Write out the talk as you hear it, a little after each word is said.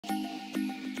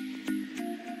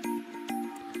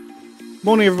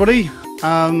Morning, everybody.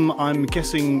 I'm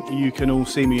guessing you can all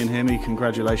see me and hear me.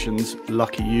 Congratulations.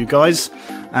 Lucky you guys.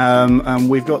 And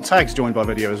we've got Tags joined by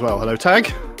video as well. Hello,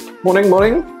 Tag. Morning,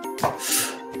 morning.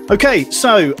 Okay,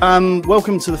 so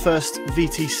welcome to the first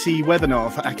VTC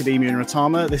webinar for Academia and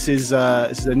Retirement. This is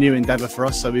a new endeavour for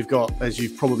us. So we've got, as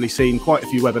you've probably seen, quite a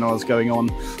few webinars going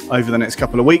on over the next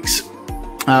couple of weeks.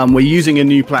 We're using a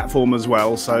new platform as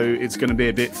well, so it's going to be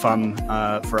a bit fun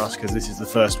for us because this is the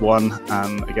first one.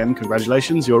 Again,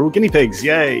 congratulations, you're all guinea pigs,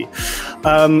 yay!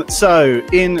 So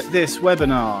in this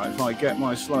webinar, if I get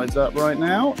my slides up right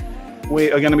now,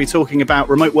 we are going to be talking about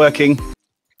remote working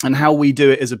and how we do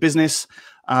it as a business.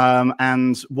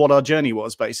 And what our journey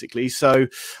was, basically. So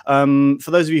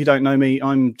for those of you who don't know me,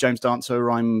 I'm James Dancer.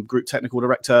 I'm Group Technical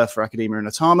Director for Academia and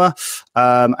Atama.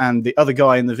 And the other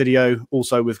guy in the video,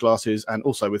 also with glasses and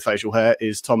also with facial hair,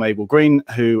 is Tom Abel Green,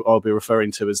 who I'll be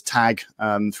referring to as Tag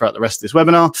throughout the rest of this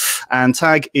webinar. And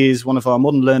Tag is one of our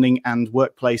modern learning and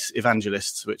workplace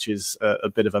evangelists, which is a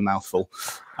bit of a mouthful.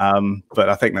 But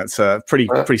I think that's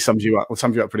pretty sums you up. Well,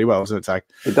 sums you up pretty well, doesn't it, Tag?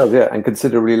 It does, yeah, and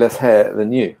considerably less hair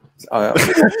than you. Well,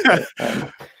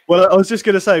 I was just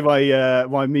going to say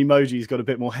my Memoji's got a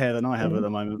bit more hair than I have at the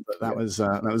moment, but that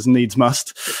was needs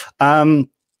must.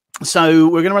 So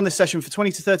we're going to run this session for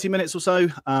 20 to 30 minutes or so,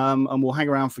 and we'll hang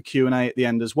around for Q&A at the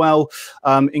end as well.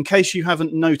 In case you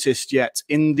haven't noticed yet,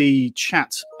 in the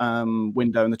chat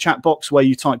window, in the chat box where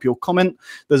you type your comment,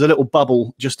 there's a little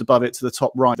bubble just above it to the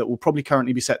top right that will probably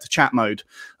currently be set to chat mode.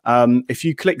 If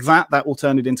you click that will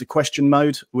turn it into question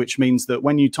mode, which means that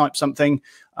when you type something,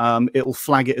 it'll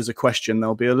flag it as a question.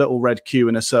 There'll be a little red Q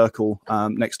in a circle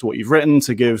next to what you've written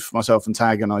to give myself and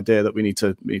Tag an idea that we need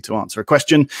to answer a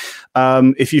question.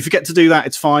 If you forget to do that,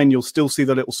 it's fine. You'll still see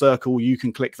the little circle. You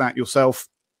can click that yourself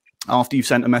after you've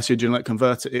sent a message, and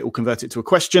it will convert it to a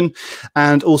question.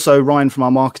 And also Ryan from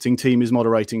our marketing team is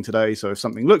moderating today. So if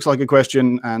something looks like a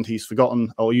question and he's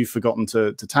forgotten, or you've forgotten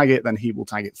to tag it, then he will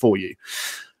tag it for you.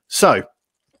 So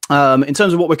in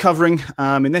terms of what we're covering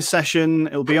in this session,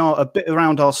 it'll be a bit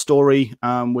around our story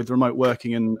with remote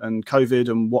working and COVID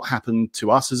and what happened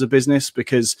to us as a business,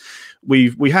 because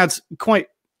we had quite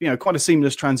a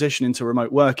seamless transition into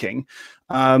remote working.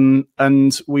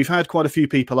 And we've had quite a few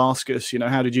people ask us,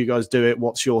 how did you guys do it?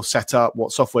 What's your setup?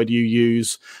 What software do you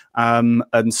use?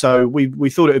 And so we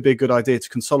thought it would be a good idea to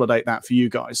consolidate that for you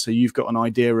guys. So you've got an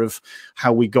idea of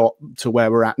how we got to where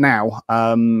we're at now,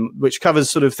 which covers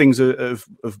sort of things of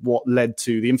what led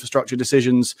to the infrastructure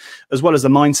decisions, as well as the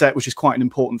mindset, which is quite an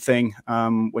important thing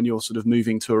when you're sort of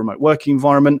moving to a remote working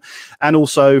environment, and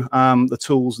also the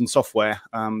tools and software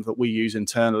that we use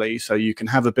internally. So you can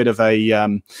have a bit of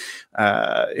a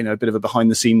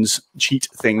behind the scenes cheat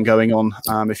thing going on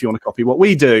if you want to copy what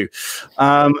we do.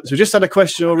 So we just had a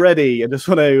question already. I just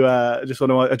want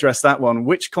to address that one.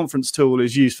 Which conference tool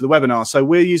is used for the webinar? So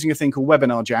we're using a thing called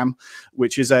Webinar Jam,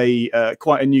 which is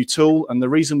quite a new tool. And the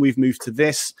reason we've moved to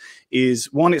this is,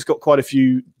 one, it's got quite a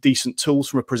few decent tools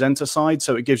from a presenter side,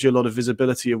 so it gives you a lot of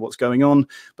visibility of what's going on.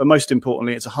 But most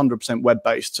importantly, it's 100%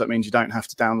 web-based, so it means you don't have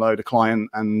to download a client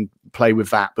and play with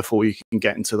that before you can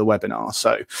get into the webinar.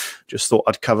 So just thought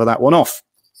I'd cover that one off.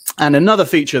 And another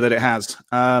feature that it has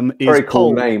is very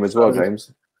cool name as well,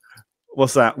 James.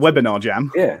 What's that? Webinar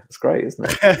Jam. Yeah, it's great,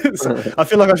 isn't it? So I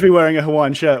feel like I should be wearing a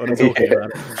Hawaiian shirt when I'm talking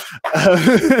about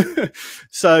it.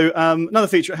 So another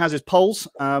feature it has is polls.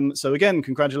 So again,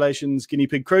 congratulations, guinea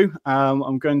pig crew.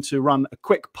 I'm going to run a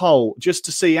quick poll just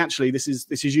to see. Actually, this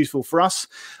is useful for us,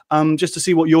 just to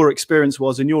see what your experience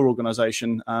was in your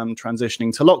organisation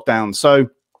transitioning to lockdown. So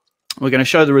we're going to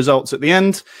show the results at the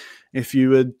end. If you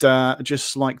would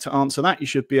just like to answer that, you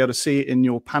should be able to see it in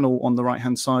your panel on the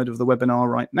right-hand side of the webinar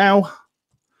right now.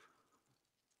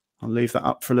 I'll leave that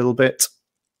up for a little bit.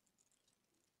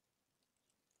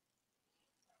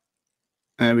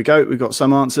 There we go. We've got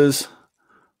some answers.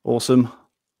 Awesome.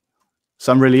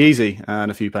 Some really easy and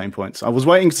a few pain points. I was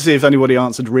waiting to see if anybody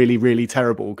answered really, really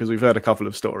terrible, because we've heard a couple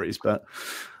of stories, but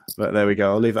there we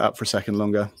go. I'll leave that up for a second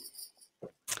longer.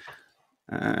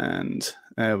 And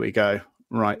there we go.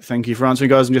 Right, thank you for answering,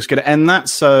 guys. I'm just going to end that.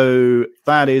 So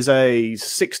that is a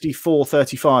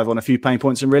 64-35 on a few pain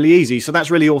points and really easy. So that's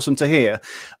really awesome to hear.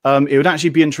 It would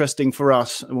actually be interesting for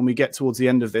us when we get towards the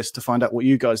end of this to find out what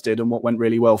you guys did and what went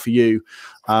really well for you.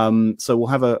 So we'll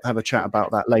have a chat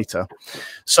about that later.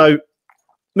 So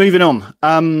Moving on.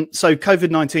 So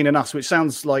COVID-19 and Us, which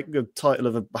sounds like the title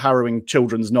of a harrowing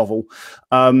children's novel.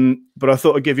 But I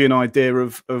thought I'd give you an idea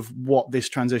of what this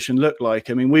transition looked like.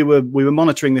 I mean, we were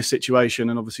monitoring this situation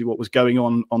and obviously what was going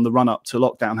on the run up to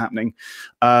lockdown happening.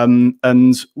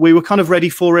 And we were kind of ready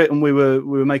for it, and we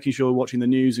were making sure we were watching the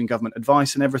news and government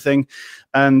advice and everything.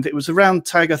 And it was around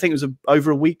I think it was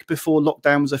over a week before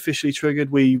lockdown was officially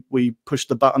triggered. We pushed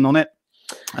the button on it,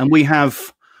 and we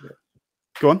have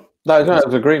go on. No, I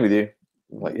was agreeing with you.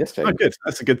 Like, yes, James. Oh, good.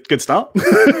 That's a good start.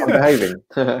 I'm behaving.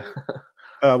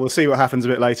 We'll see what happens a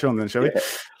bit later on then, shall we?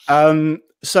 Yeah.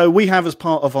 So we have, as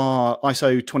part of our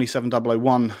ISO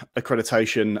 27001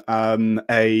 accreditation,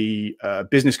 a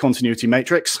business continuity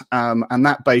matrix. And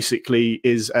that basically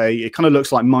it kind of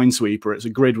looks like Minesweeper. It's a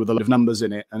grid with a lot of numbers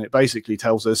in it. And it basically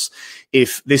tells us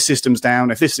if this system's down,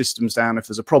 if this system's down, if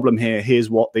there's a problem here, here's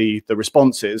what the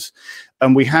response is.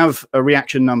 And we have a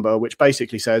reaction number, which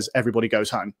basically says everybody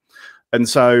goes home. And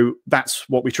so that's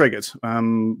what we triggered.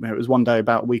 It was one day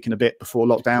about a week and a bit before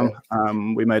lockdown.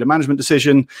 We made a management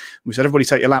decision. We said, everybody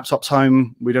take your laptops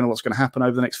home. We don't know what's going to happen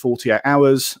over the next 48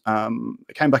 hours.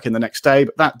 It came back in the next day.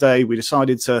 But that day, we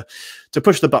decided to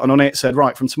push the button on it, said,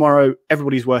 right, from tomorrow,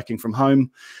 everybody's working from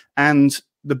home. And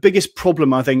the biggest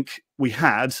problem I think we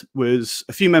had was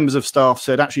a few members of staff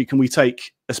said, actually, can we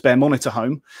take a spare monitor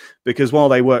home? Because while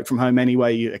they work from home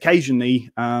anyway, occasionally,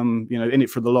 in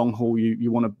it for the long haul,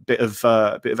 you want a bit of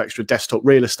extra desktop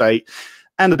real estate.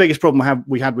 And the biggest problem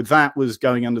we had with that was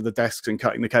going under the desks and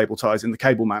cutting the cable ties in the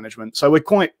cable management. So we're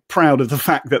quite proud of the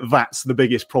fact that that's the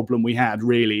biggest problem we had,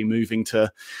 really, moving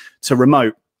to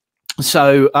remote.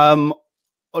 So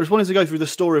I just wanted to go through the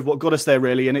story of what got us there,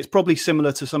 really, and it's probably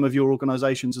similar to some of your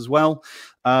organisations as well.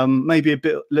 Maybe a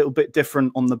little bit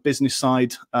different on the business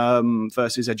side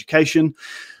versus education,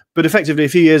 but effectively, a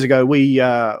few years ago, we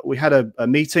had a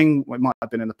meeting. It might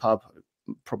have been in the pub.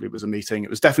 Probably was a meeting. It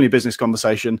was definitely a business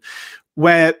conversation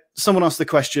where someone asked the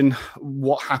question,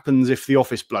 "What happens if the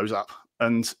office blows up?"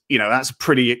 And that's a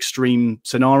pretty extreme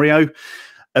scenario.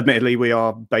 Admittedly, we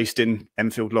are based in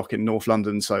Enfield Lock in North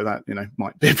London, so that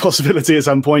might be a possibility at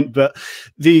some point. But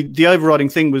the overriding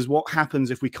thing was, what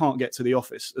happens if we can't get to the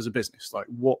office as a business? Like,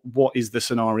 what is the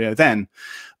scenario then?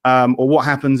 Or what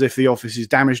happens if the office is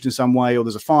damaged in some way, or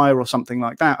there's a fire or something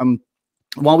like that?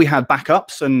 While we had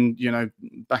backups, and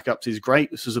backups is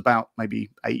great. This was about maybe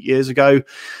 8 years ago.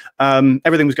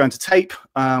 Everything was going to tape,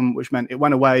 which meant it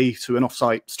went away to an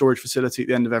offsite storage facility at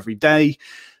the end of every day.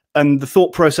 And the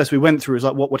thought process we went through is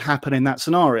like, what would happen in that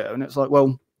scenario? And it's like,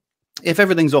 well, if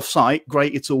everything's off-site,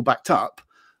 great, it's all backed up.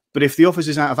 But if the office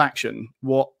is out of action,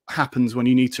 what happens when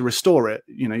you need to restore it?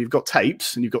 You've got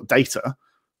tapes and you've got data,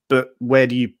 but where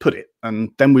do you put it?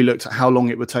 And then we looked at how long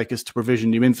it would take us to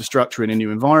provision new infrastructure in a new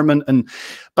environment. And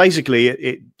basically,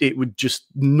 it would just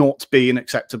not be an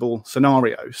acceptable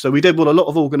scenario. So we did what a lot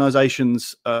of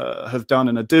organizations have done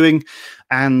and are doing,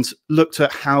 and looked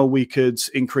at how we could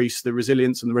increase the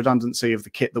resilience and the redundancy of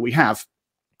the kit that we have.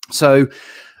 So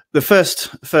the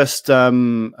first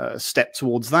step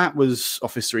towards that was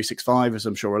Office 365, as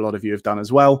I'm sure a lot of you have done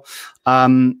as well.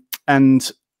 And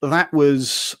that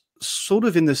was sort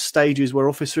of in the stages where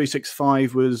Office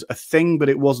 365 was a thing, but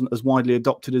it wasn't as widely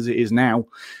adopted as it is now.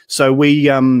 So we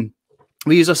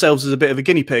use ourselves as a bit of a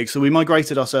guinea pig. So we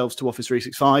migrated ourselves to Office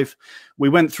 365. We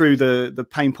went through the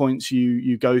pain points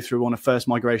you go through on a first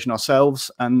migration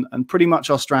ourselves, and pretty much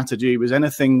our strategy was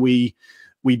anything we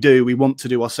want to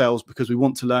do ourselves, because we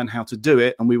want to learn how to do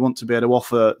it, and we want to be able to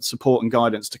offer support and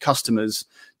guidance to customers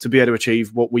to be able to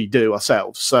achieve what we do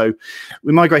ourselves. So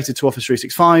we migrated to Office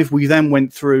 365. We then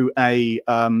went through a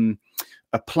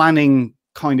planning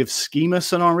kind of schema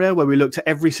scenario where we looked at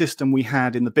every system we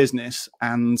had in the business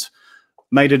and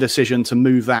made a decision to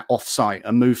move that off-site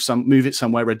and move it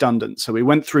somewhere redundant. So we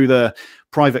went through the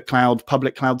private cloud,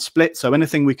 public cloud split. So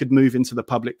anything we could move into the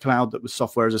public cloud that was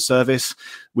software as a service,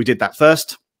 we did that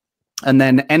first. And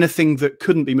then anything that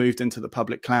couldn't be moved into the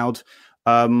public cloud,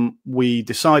 we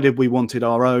decided we wanted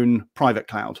our own private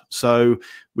cloud. So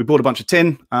we bought a bunch of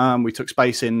tin. We took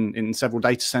space in several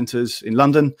data centers in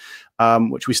London,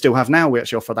 which we still have now. We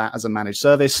actually offer that as a managed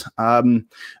service.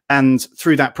 And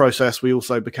through that process, we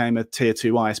also became a tier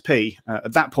 2 ISP.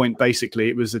 At that point, basically,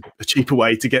 it was a cheaper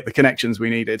way to get the connections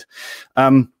we needed.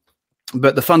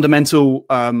 But the fundamental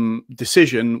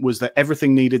decision was that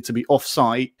everything needed to be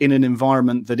off-site in an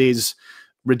environment that is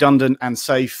redundant and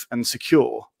safe and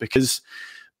secure, because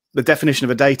the definition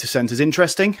of a data center is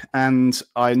interesting. And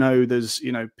I know there's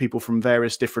people from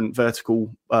various different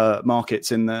vertical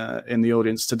markets in the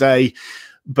audience today.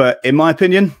 But in my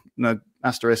opinion,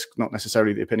 asterisk, not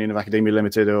necessarily the opinion of Academia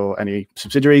Limited or any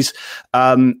subsidiaries,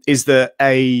 is that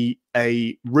a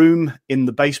a room in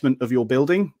the basement of your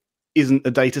building isn't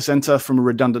a data center from a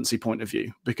redundancy point of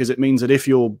view, because it means that if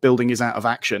your building is out of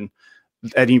action,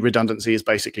 any redundancy is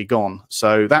basically gone.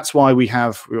 So that's why we've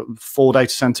got 4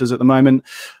 data centers at the moment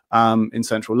in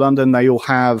central London. They all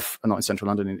have, not in central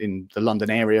London, in the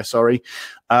London area, sorry.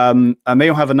 And they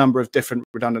all have a number of different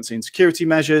redundancy and security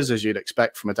measures, as you'd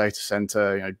expect from a data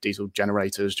center, you know, diesel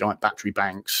generators, giant battery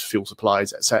banks, fuel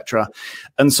supplies, etc.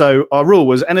 And so our rule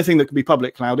was anything that could be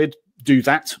public clouded, do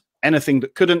that. Anything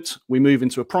that couldn't, we move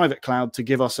into a private cloud to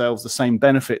give ourselves the same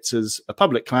benefits as a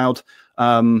public cloud,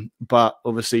 but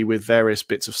obviously with various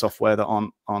bits of software that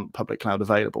aren't public cloud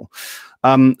available.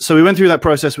 So we went through that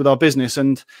process with our business,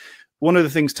 and one of the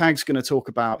things Tag's going to talk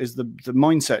about is the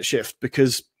mindset shift,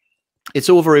 because it's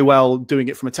all very well doing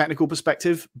it from a technical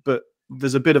perspective, but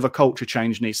there's a bit of a culture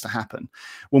change needs to happen.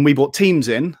 When we brought Teams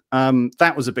in,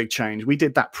 that was a big change. We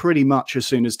did that pretty much as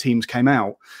soon as Teams came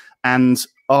out, and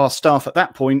our staff at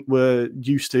that point were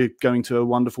used to going to a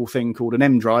wonderful thing called an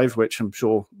M drive, which I'm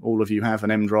sure all of you have,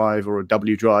 an M drive or a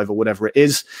W drive or whatever it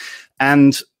is.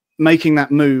 And making that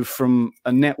move from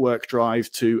a network drive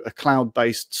to a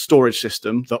cloud-based storage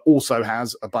system that also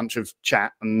has a bunch of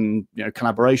chat and, you know,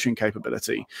 collaboration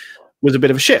capability was a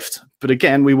bit of a shift. But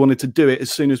again, we wanted to do it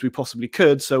as soon as we possibly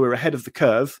could. So we're ahead of the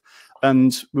curve,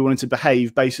 and we wanted to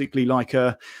behave basically like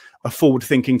a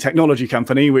forward-thinking technology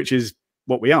company, which is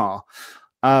what we are.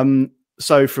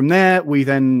 So from there, we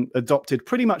then adopted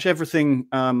pretty much everything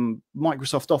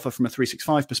Microsoft offer from a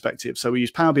 365 perspective. So we use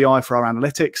Power BI for our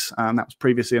analytics, and that was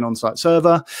previously an on-site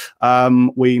server.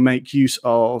 We make use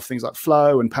of things like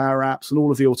Flow and Power Apps and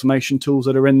all of the automation tools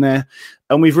that are in there.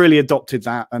 And we've really adopted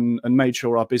that and made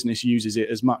sure our business uses it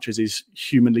as much as is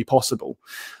humanly possible.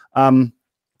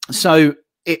 So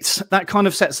that kind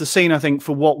of sets the scene, I think,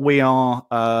 for what we're going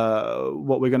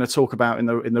to talk about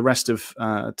in the rest of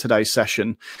today's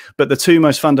session. But the 2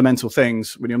 most fundamental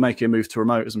things when you're making a move to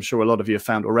remote, as I'm sure a lot of you have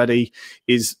found already,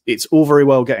 is it's all very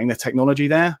well getting the technology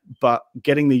there, but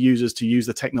getting the users to use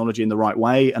the technology in the right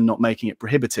way and not making it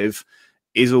prohibitive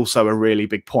is also a really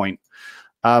big point.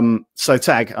 So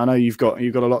Tag, I know you've got a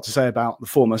lot to say about the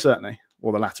former, certainly,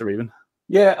 or the latter even.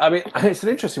 Yeah, I mean, it's an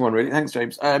interesting one, really. Thanks,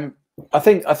 James. I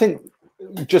think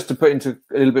just to put into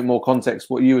a little bit more context,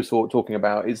 what you were talking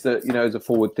about is that, you know, as a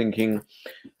forward-thinking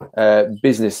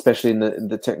business, especially in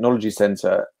the technology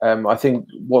center, I think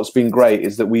what's been great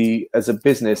is that we, as a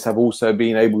business, have also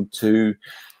been able to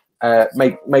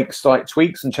make slight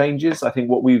tweaks and changes. I think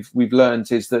what we've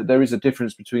learned is that there is a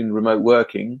difference between remote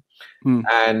working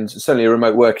and certainly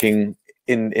remote working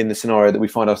in the scenario that we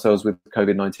find ourselves with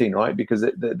COVID-19, right? Because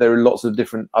there are lots of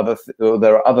different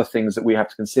there are other things that we have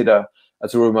to consider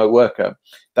as a remote worker.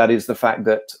 That is the fact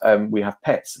that we have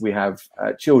pets, we have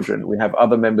children, we have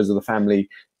other members of the family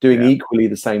doing equally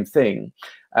the same thing.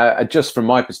 Just from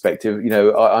my perspective, you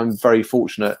know, I'm very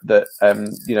fortunate that,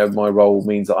 you know, my role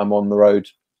means that I'm on the road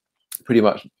pretty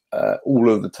much all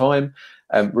of the time.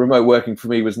 Remote working for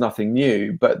me was nothing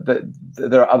new, but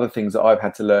there are other things that I've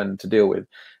had to learn to deal with.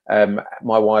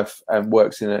 My wife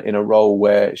works in a role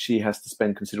where she has to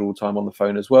spend considerable time on the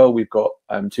phone as well. We've got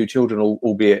 2 children,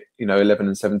 albeit, you know, 11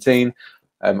 and 17.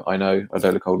 I know I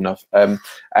don't look old enough. From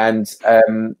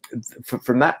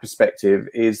that perspective,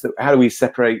 is that how do we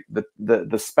separate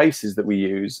the spaces that we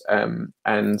use, and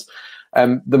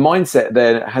the mindset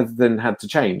there has then had to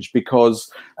change,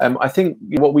 because I think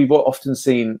what we've often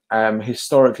seen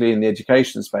historically in the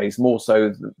education space, more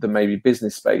so than maybe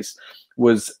business space,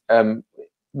 was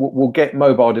we'll get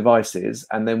mobile devices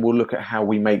and then we'll look at how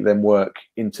we make them work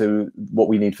into what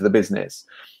we need for the business.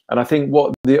 And I think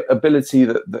what the ability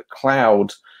that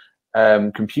cloud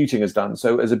computing has done,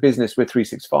 so as a business we're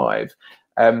 365,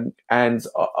 and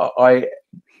I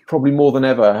probably more than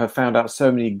ever have found out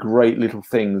so many great little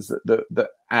things that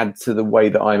add to the way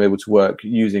that I'm able to work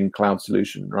using cloud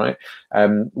solution, right?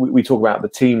 We talk about the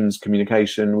Teams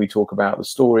communication, we talk about the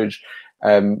storage,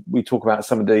 we talk about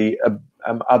some of the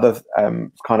other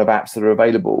kind of apps that are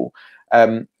available.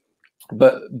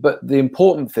 But the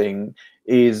important thing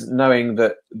is knowing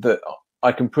that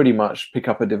I can pretty much pick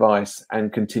up a device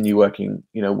and continue working,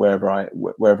 you know, wherever I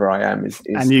am.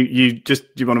 And you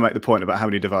want to make the point about how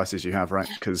many devices you have, right?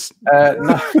 Because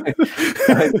no,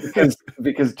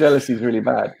 because jealousy is really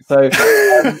bad. So,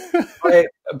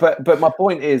 but my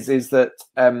point is that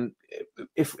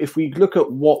if we look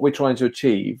at what we're trying to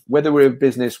achieve, whether we're a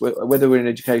business, whether we're in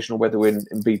education, or whether we're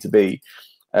in B2B,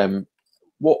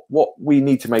 what we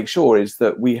need to make sure is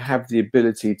that we have the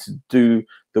ability to do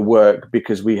the work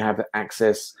because we have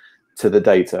access to the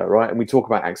data, right? And we talk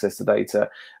about access to data.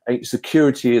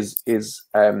 Security is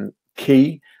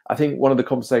key. I think one of the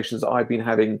conversations that I've been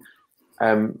having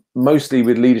mostly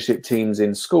with leadership teams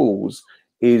in schools,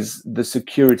 is the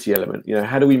security element. You know,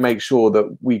 how do we make sure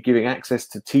that we're giving access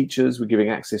to teachers, we're giving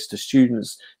access to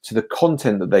students to the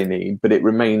content that they need, but it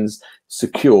remains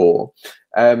secure.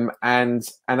 And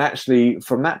actually,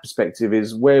 from that perspective,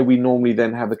 is where we normally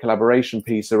then have the collaboration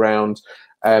piece around,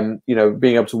 you know,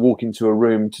 being able to walk into a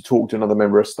room to talk to another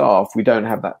member of staff. We don't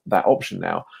have that option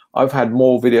now. I've had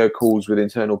more video calls with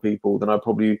internal people than I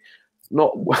probably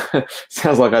not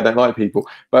sounds like I don't like people,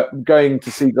 but going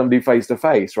to see somebody face to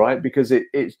face, right? Because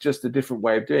it's just a different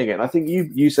way of doing it. And I think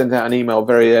you sent out an email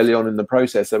very early on in the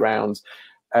process around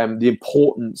the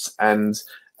importance and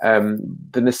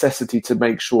the necessity to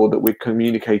make sure that we're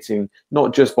communicating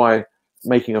not just by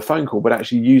making a phone call, but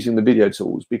actually using the video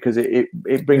tools, because it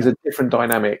brings a different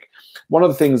dynamic. One of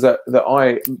the things that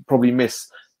I probably miss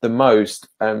the most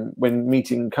when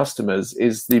meeting customers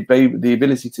is the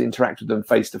ability to interact with them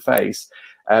face to face,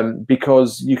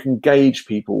 because you can gauge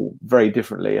people very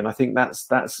differently. And I think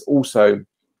that's also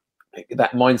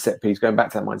that mindset piece. Going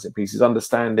back to that mindset piece is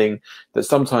understanding that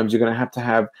sometimes you're going to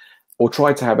have or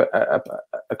try to have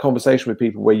a conversation with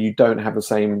people where you don't have the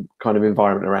same kind of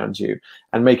environment around you,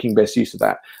 and making best use of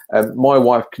that. My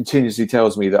wife continuously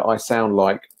tells me that I sound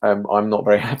like I'm not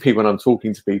very happy when I'm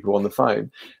talking to people on the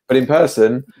phone, but in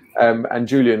person, and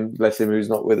Julian, bless him, who's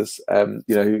not with us,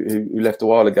 you know, who left a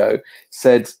while ago,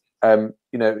 said, you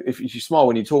know, if you smile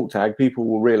when you talk, Tag, people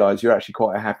will realize you're actually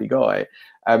quite a happy guy.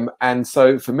 And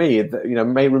so for me, you know,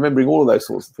 remembering all of those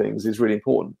sorts of things is really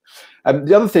important.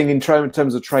 The other thing in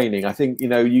terms of training, I think, you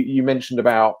know, you mentioned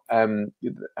about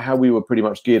how we were pretty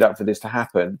much geared up for this to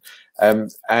happen.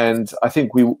 And I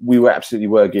think we absolutely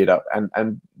were geared up.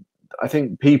 And I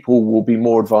think people will be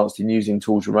more advanced in using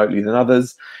tools remotely than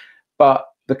others. But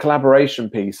the collaboration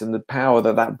piece and the power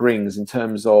that brings in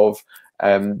terms of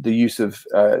the use of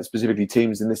specifically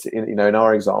Teams in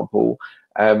our example,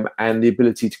 and the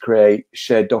ability to create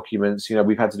shared documents. You know,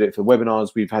 we've had to do it for webinars.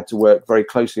 We've had to work very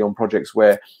closely on projects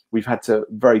where we've had to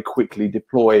very quickly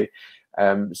deploy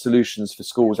solutions for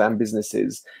schools and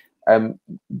businesses.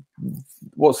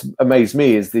 What's amazed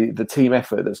me is the team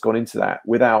effort that's gone into that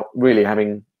without really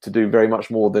having to do very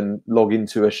much more than log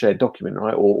into a shared document,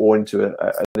 right, or into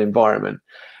an environment,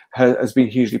 has been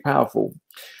hugely powerful.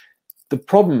 The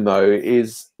problem, though,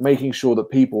 is making sure that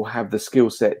people have the skill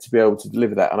set to be able to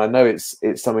deliver that. And I know it's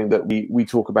something that we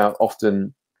talk about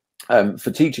often for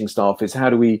teaching staff, is how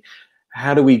do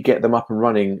we get them up and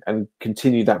running and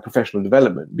continue that professional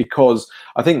development? Because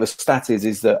I think the stat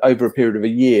is that over a period of a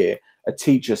year, a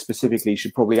teacher specifically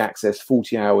should probably access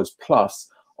 40 hours plus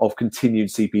of continued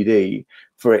CPD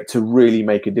for it to really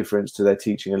make a difference to their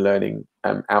teaching and learning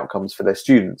outcomes for their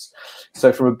students.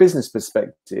 So from a business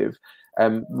perspective,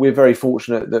 we're very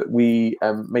fortunate that we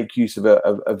make use of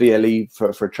a VLE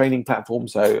for a training platform.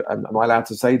 So am I allowed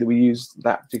to say that we use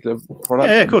that particular product?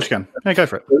 Yeah, of course you can. Yeah, go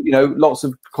for it. You know, lots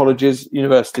of colleges,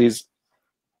 universities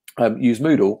use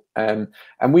Moodle, and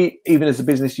we, even as a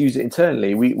business, use it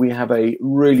internally. We have a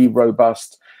really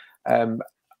robust,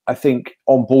 I think,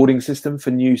 onboarding system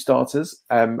for new starters,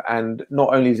 and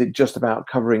not only is it just about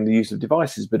covering the use of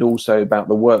devices, but also about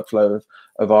the workflow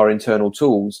of our internal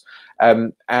tools,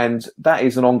 and that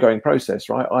is an ongoing process,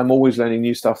 right? I'm always learning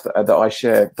new stuff that I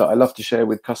share, that I love to share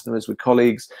with customers, with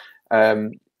colleagues,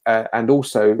 and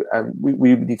also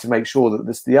we need to make sure that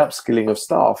the upskilling of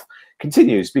staff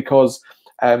continues, because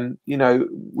you know,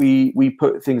 we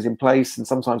put things in place and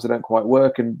sometimes they don't quite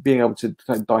work, and being able to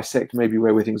dissect maybe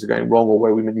where things are going wrong or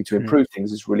where we need to improve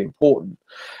things is really important.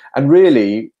 And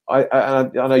really,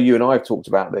 I know you and I have talked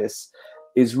about this,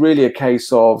 is really a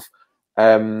case of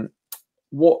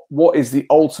what is the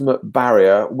ultimate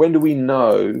barrier? When do we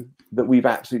know that we've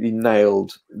absolutely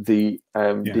nailed the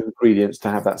ingredients to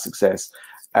have that success?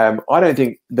 I don't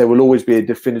think there will always be a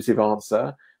definitive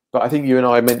answer. But I think you and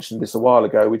I mentioned this a while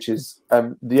ago, which is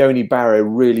the only barrier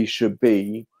really should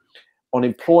be on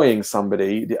employing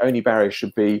somebody. The only barrier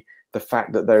should be the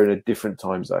fact that they're in a different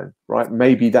time zone, right?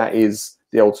 Maybe that is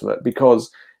the ultimate,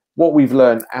 because what we've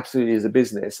learned absolutely as a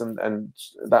business, and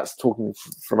that's talking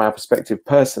from our perspective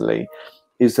personally,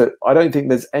 is that I don't think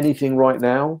there's anything right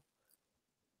now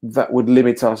that would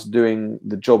limit us doing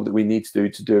the job that we need to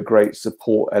do a great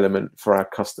support element for our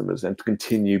customers and to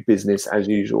continue business as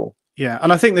usual. Yeah,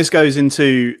 and I think this goes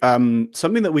into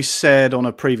something that we said on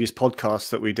a previous podcast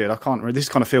that we did. I can't remember. This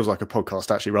kind of feels like a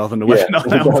podcast actually, rather than a webinar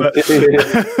now.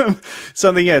 But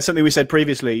something we said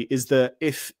previously is that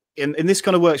if, and this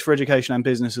kind of works for education and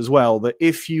business as well, that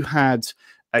if you had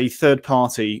a third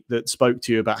party that spoke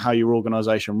to you about how your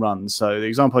organization runs. So the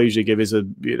example I usually give is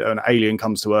an alien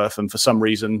comes to Earth and for some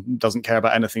reason doesn't care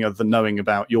about anything other than knowing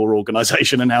about your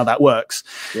organization and how that works.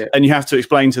 Yeah. And you have to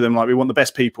explain to them, like, we want the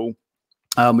best people.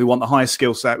 We want the highest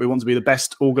skill set. We want to be the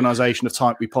best organization of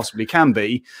type we possibly can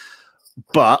be.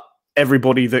 But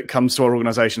everybody that comes to our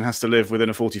organization has to live within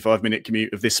a 45-minute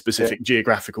commute of this specific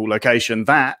geographical location.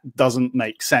 That doesn't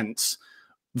make sense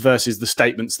versus the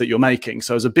statements that you're making.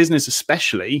 So as a business,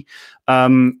 especially,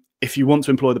 if you want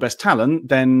to employ the best talent,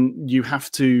 then you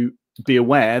have to be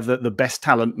aware that the best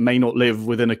talent may not live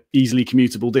within an easily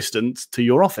commutable distance to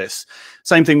your office.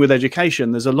 Same thing with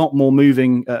education. There's a lot more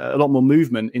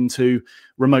movement into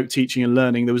remote teaching and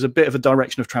learning. There was a bit of a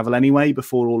direction of travel anyway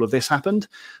before all of this happened.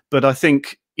 But I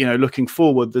think, looking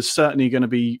forward, there's certainly going to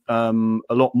be a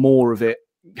lot more of it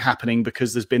happening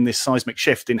because there's been this seismic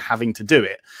shift in having to do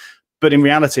it. But in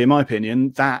reality, in my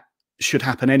opinion, that should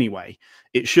happen anyway.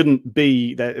 It shouldn't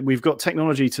be that we've got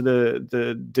technology to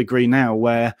the degree now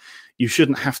where you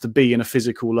shouldn't have to be in a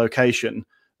physical location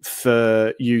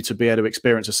for you to be able to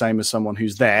experience the same as someone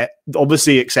who's there.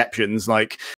 Obviously, exceptions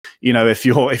like, if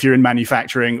you're in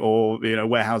manufacturing or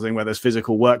warehousing where there's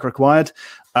physical work required,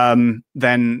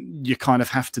 then you kind of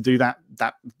have to do that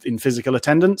in physical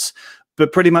attendance.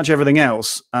 But pretty much everything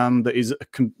else that is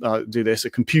a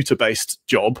computer-based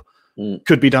job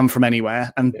could be done from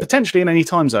anywhere and potentially in any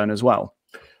time zone as well.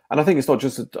 And I think it's not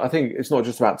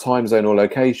just about time zone or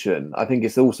location. I think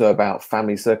it's also about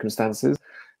family circumstances,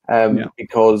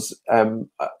 because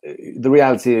the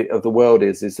reality of the world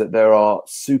is that there are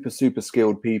super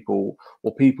skilled people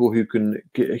or people who can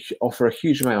offer a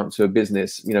huge amount to a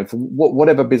business, for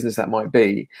whatever business that might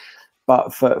be.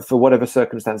 But for whatever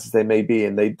circumstances they may be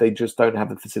in, they just don't have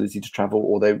the facility to travel,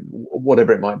 or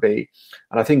whatever it might be.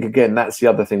 And I think, again, that's the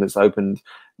other thing that's opened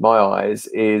my eyes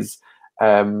is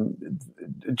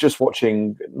just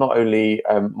watching not only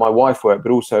my wife work,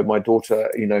 but also my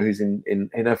daughter, who's in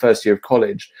her first year of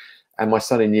college, and my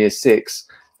son in year 6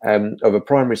 of a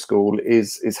primary school,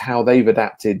 is how they've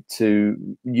adapted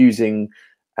to using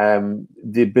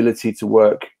the ability to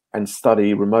work and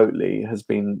study remotely has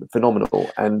been phenomenal.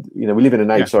 And we live in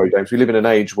an age, sorry James, we live in an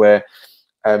age where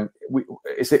we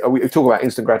talk about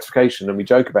instant gratification and we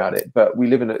joke about it, but we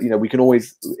live in we can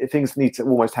always, things need to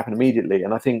almost happen immediately.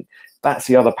 And I think that's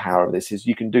the other power of this, is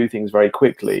you can do things very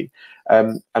quickly.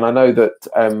 And I know that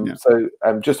so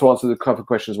just to answer the couple of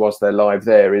questions whilst they're live,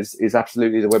 there is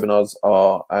absolutely, the webinars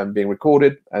are being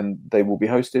recorded and they will be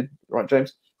hosted, right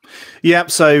James? Yeah,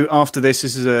 so after this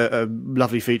is a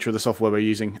lovely feature of the software we're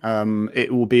using.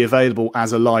 It will be available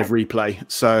as a live replay,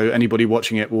 so anybody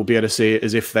watching it will be able to see it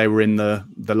as if they were in the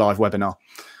live webinar.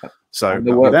 So and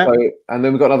then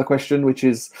we've got another question, which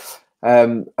is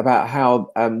about how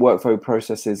workflow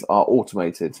processes are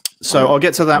automated. So I'll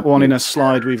get to that one in a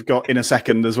slide we've got in a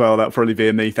second as well. That'll probably be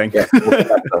a me thing.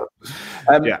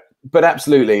 Yeah. But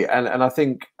absolutely, and I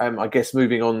think I guess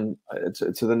moving on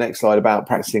to the next slide about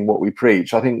practicing what we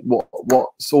preach. I think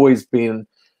what's always been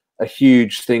a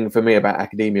huge thing for me about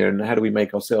academia and how do we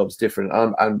make ourselves different.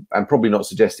 I'm probably not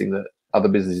suggesting that other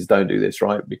businesses don't do this,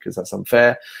 right? Because that's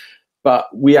unfair. But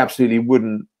we absolutely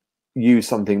wouldn't use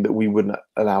something that we wouldn't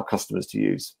allow customers to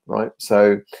use, right?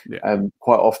 So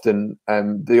quite often,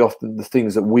 the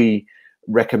things that we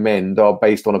recommend are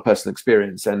based on a personal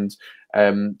experience, and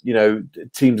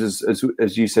Teams,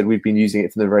 as you said, we've been using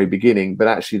it from the very beginning, but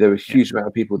actually there were a huge amount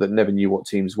of people that never knew what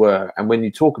Teams were, and when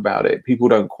you talk about it, people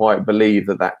don't quite believe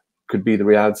that could be the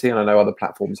reality. And I know other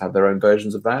platforms have their own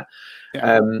versions of that,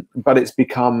 but it's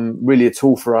become really a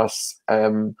tool for us,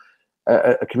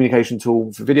 a communication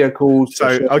tool for video calls.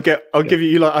 So I'll give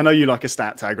you, I know you like a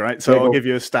stat tag, right? So I'll give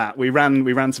you a stat. We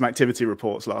ran some activity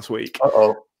reports last week.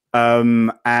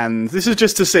 And this is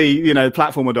just to see,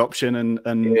 platform adoption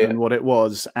and what it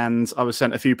was. And I was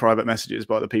sent a few private messages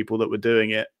by the people that were doing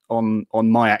it on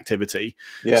my activity.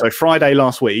 So Friday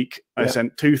last week, I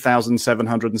sent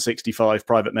 2,765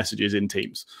 private messages in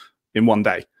Teams in one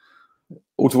day,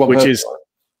 all to one which person. is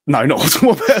no, not to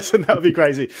one person. That would be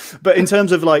crazy. But in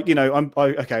terms of I'm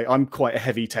quite a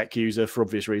heavy tech user for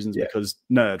obvious reasons because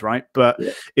nerd, right? But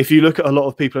if you look at a lot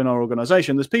of people in our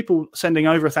organization, there's people sending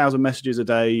over 1,000 messages a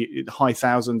day, high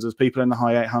thousands. There's people in the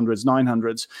high 800s,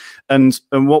 900s.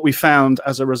 And what we found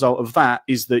as a result of that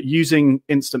is that using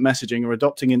instant messaging or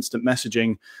adopting instant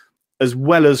messaging as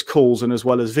well as calls and as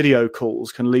well as video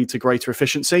calls, can lead to greater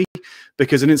efficiency,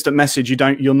 because an instant message,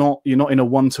 you're not in a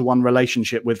one-to-one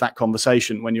relationship with that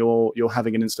conversation when you're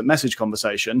having an instant message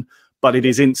conversation, but it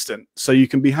is instant. So you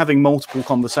can be having multiple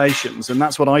conversations, and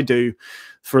that's what I do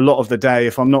for a lot of the day.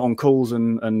 If I'm not on calls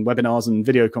and webinars and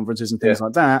video conferences and things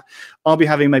like that, I'll be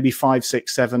having maybe 5,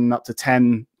 6, 7, up to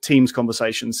 10 Teams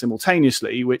conversations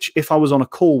simultaneously, which if I was on a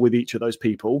call with each of those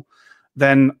people,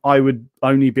 then I would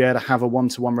only be able to have a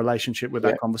one-to-one relationship with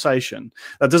that conversation.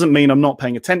 That doesn't mean I'm not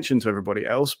paying attention to everybody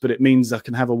else, but it means I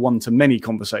can have a one-to-many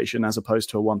conversation as opposed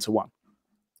to a one-to-one.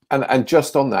 And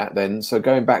just on that then, so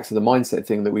going back to the mindset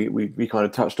thing that we kind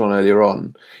of touched on earlier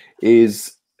on,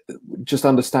 is just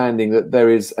understanding that there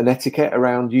is an etiquette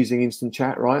around using instant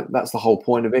chat, right? That's the whole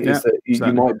point of it, is that you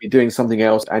might be doing something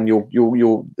else and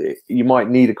you might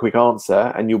need a quick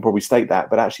answer, and you'll probably state that,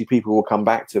 but actually people will come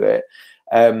back to it.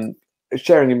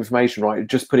 Sharing information, right?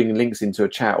 Just putting links into a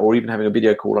chat or even having a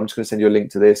video call. I'm just going to send you a link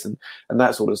to this and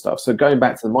that sort of stuff. So going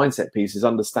back to the mindset piece is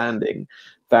understanding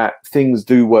that things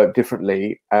do work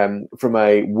differently from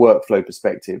a workflow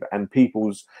perspective, and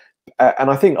people's, and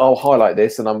I think I'll highlight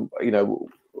this, and I'm,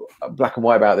 black and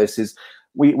white about this, is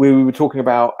we were talking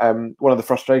about one of the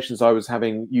frustrations I was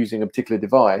having using a particular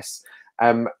device.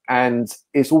 And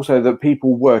it's also that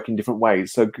people work in different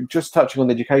ways. So just touching on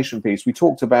the education piece, we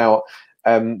talk about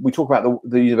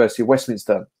the University of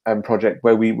Westminster project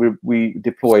where we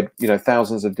deployed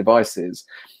thousands of devices,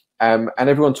 and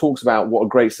everyone talks about what a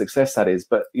great success that is.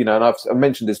 But and I've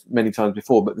mentioned this many times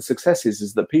before, but the success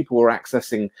is that people are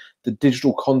accessing the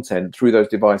digital content through those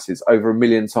devices over 1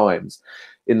 million times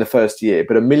in the first year,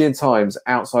 but 1 million times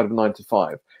outside of 9 to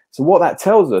 5. So what that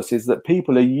tells us is that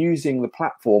people are using the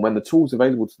platform and the tools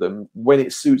available to them when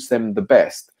it suits them the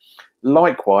best.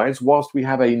 Likewise, whilst we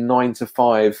have a 9 to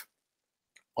 5,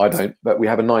 but we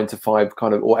have a 9 to 5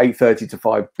 kind of, or 8:30 to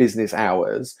 5 business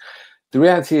hours. The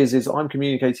reality is I'm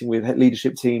communicating with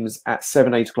leadership teams at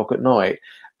 7, 8 o'clock at night.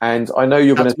 And I know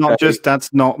you're going to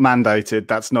that's not mandated.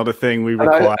 That's not a thing we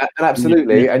require. And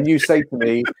absolutely. And you say to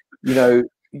me,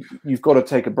 you've got to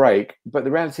take a break. But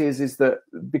the reality is that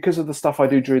because of the stuff I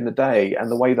do during the day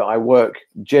and the way that I work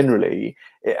generally,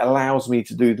 it allows me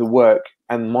to do the work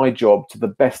and my job to the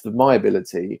best of my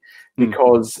ability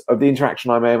because of the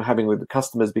interaction I'm having with the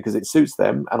customers, because it suits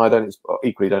them. And I don't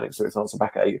expect to answer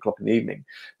back at 8 o'clock in the evening.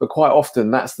 But quite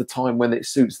often that's the time when it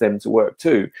suits them to work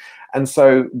too. And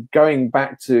so going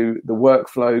back to the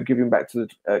workflow, giving back to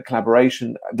the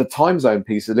collaboration, the time zone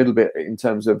piece a little bit in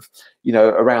terms of,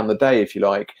 around the day, if you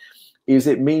like, is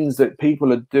it means that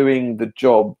people are doing the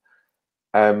job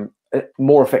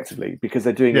more effectively because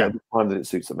they're doing it at the time that it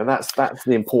suits them. And that's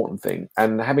the important thing.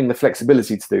 And having the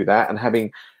flexibility to do that, and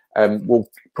having, we'll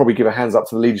probably give a hands up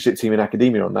to the leadership team in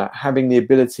academia on that, having the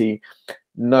ability,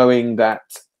 knowing that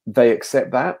they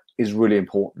accept that is really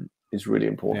important,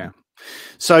 Yeah.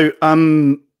 So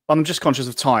I'm just conscious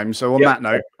of time. So on that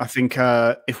note, I think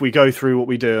if we go through what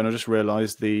we do, and I just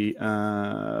realized the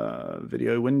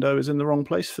video window is in the wrong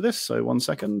place for this. So 1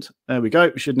 second. There we go.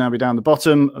 We should now be down the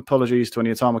bottom. Apologies to any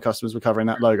Atama customers. We're covering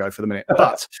that logo for the minute.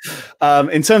 But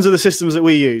in terms of the systems that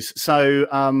we use, so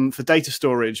for data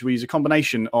storage, we use a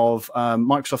combination of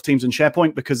Microsoft Teams and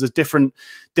SharePoint, because there's different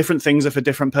things are for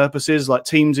different purposes. Like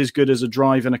Teams is good as a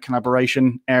drive and a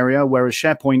collaboration area, whereas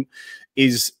SharePoint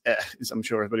is I'm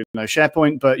sure everybody knows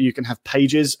SharePoint, but you can have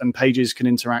pages, and pages can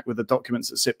interact with the documents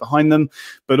that sit behind them.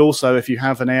 But also, if you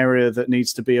have an area that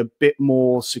needs to be a bit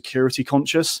more security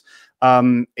conscious,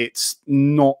 it's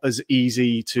not as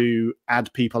easy to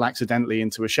add people accidentally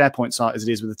into a SharePoint site as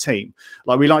it is with a team.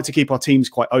 Like, we like to keep our teams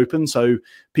quite open so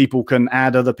people can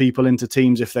add other people into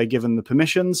teams if they're given the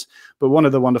permissions. But one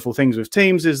of the wonderful things with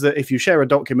teams is that if you share a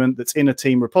document that's in a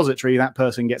team repository, that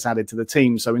person gets added to the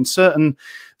team. So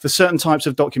for certain types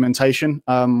of documentation,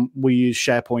 we use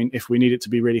SharePoint if we need it to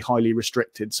be really highly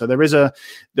restricted. So there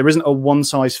isn't a one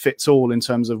size fits all in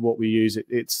terms of what we use.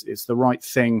 It's the right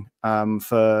thing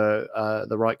for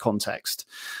the right context.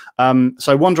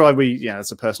 So OneDrive,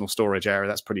 it's a personal storage area.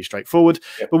 That's pretty straightforward.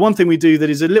 Yep. But one thing we do that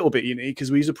is a little bit unique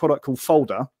is we use a product called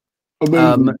Folder,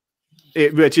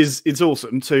 which is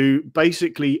awesome to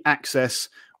basically access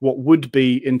what would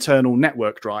be internal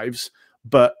network drives,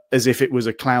 but as if it was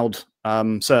a cloud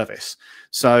service.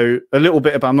 So a little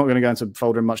bit about, I'm not going to go into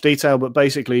Folder in much detail, but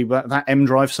basically that M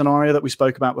drive scenario that we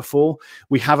spoke about before,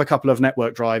 we have a couple of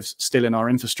network drives still in our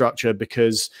infrastructure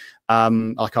because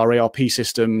like our ERP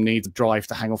system needs a drive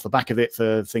to hang off the back of it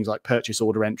for things like purchase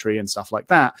order entry and stuff like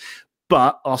that.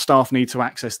 But our staff need to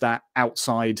access that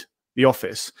outside the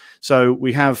office. So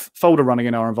we have Folder running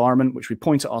in our environment, which we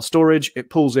point at our storage. It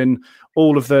pulls in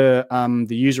all of the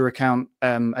user account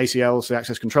ACLs, the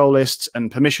access control lists,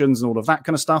 and permissions and all of that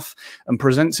kind of stuff, and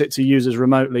presents it to users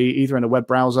remotely, either in a web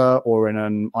browser or in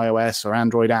an iOS or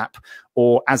Android app,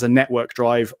 or as a network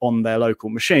drive on their local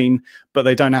machine, but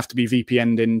they don't have to be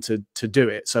VPN'd in to do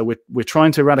it. So we're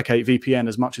trying to eradicate VPN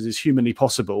as much as is humanly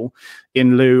possible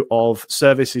in lieu of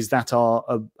services that are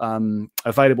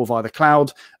available via the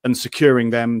cloud and securing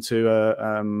them to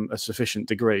a sufficient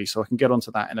degree. So I can get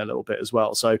onto that in a little bit as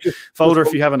well. So Folder,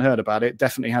 if you haven't heard about it,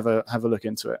 definitely have a look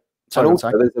into it. And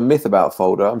also, there's a myth about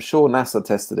Folder. I'm sure NASA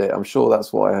tested it. I'm sure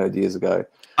that's what I heard years ago.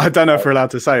 I don't know if we're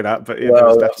allowed to say that, but yeah,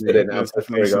 well,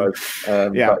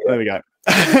 there we go.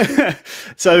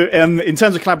 So in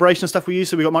terms of collaboration stuff we use,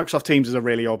 so we've got Microsoft Teams is a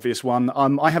really obvious one.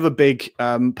 I have a big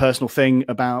personal thing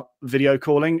about video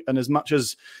calling, and as much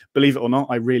as, believe it or not,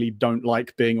 I really don't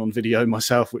like being on video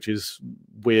myself, which is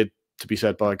weird to be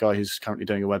said by a guy who's currently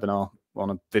doing a webinar on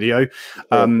a video,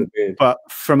 but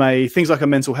from things like a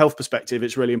mental health perspective,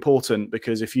 it's really important,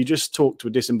 because if you just talk to a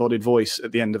disembodied voice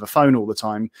at the end of a phone all the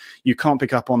time, you can't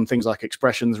pick up on things like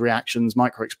expressions, reactions,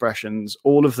 micro expressions,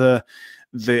 all of the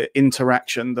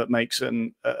interaction that makes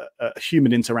a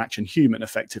human interaction human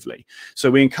effectively. So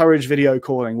we encourage video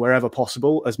calling wherever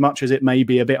possible, as much as it may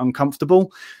be a bit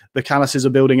uncomfortable. The calluses are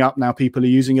building up now. People are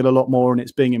using it a lot more, and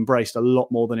it's being embraced a lot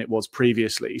more than it was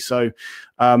previously. So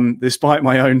despite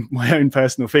my own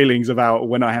personal feelings about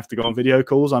when I have to go on video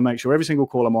calls, I make sure every single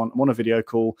call I'm on a video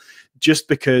call, just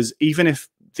because even if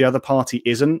the other party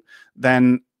isn't,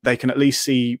 then they can at least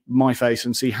see my face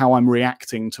and see how I'm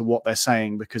reacting to what they're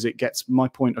saying, because it gets my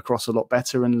point across a lot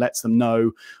better and lets them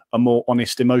know a more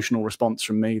honest emotional response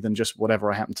from me than just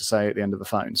whatever I happen to say at the end of the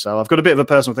phone. So I've got a bit of a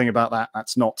personal thing about that.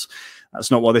 That's not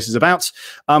what this is about.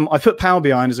 I put Power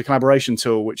BI in as a collaboration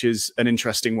tool, which is an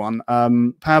interesting one.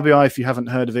 Power BI, if you haven't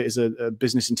heard of it, is a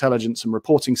business intelligence and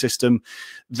reporting system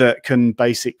that can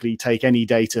basically take any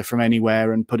data from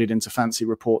anywhere and put it into fancy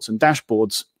reports and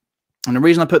dashboards. And the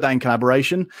reason I put that in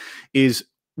collaboration is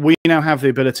we now have the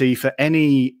ability for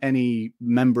any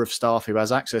member of staff who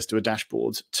has access to a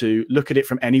dashboard to look at it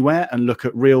from anywhere and look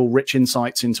at real rich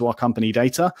insights into our company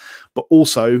data, but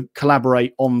also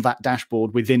collaborate on that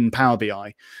dashboard within Power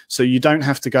BI. So you don't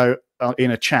have to go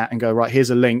in a chat and go, right, here's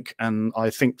a link and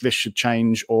I think this should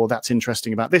change, or that's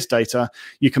interesting about this data.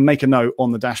 You can make a note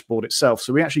on the dashboard itself.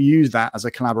 So we actually use that as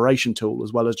a collaboration tool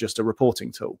as well as just a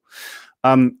reporting tool.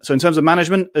 So in terms of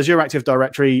management, Azure Active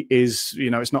Directory is,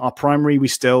 it's not our primary. We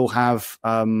still have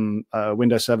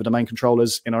Windows Server domain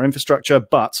controllers in our infrastructure,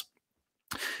 but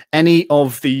any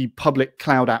of the public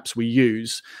cloud apps we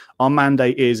use, our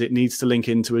mandate is it needs to link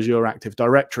into Azure Active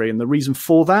Directory. And the reason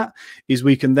for that is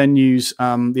we can then use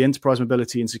the Enterprise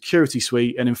Mobility and Security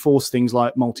Suite and enforce things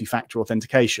like multi-factor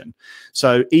authentication.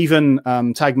 So even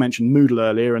Tag mentioned Moodle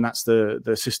earlier, and that's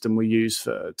the system we use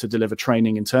to deliver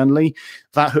training internally.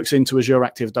 That hooks into Azure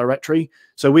Active Directory.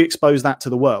 So we expose that to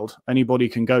the world. Anybody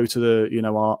can go to the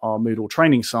our Moodle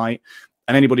training site,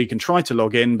 and anybody can try to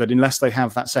log in, but unless they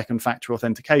have that second factor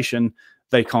authentication,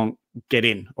 they can't get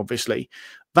in, obviously.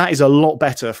 That is a lot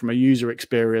better from a user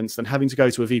experience than having to go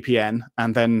to a VPN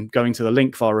and then going to the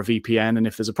link via a VPN. And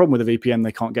if there's a problem with a VPN,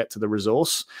 they can't get to the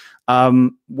resource.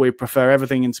 We prefer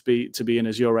everything to be in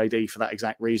Azure AD for that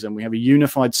exact reason. We have a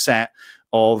unified set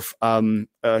of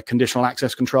conditional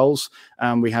access controls,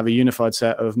 and we have a unified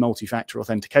set of multi-factor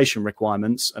authentication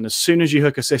requirements. And as soon as you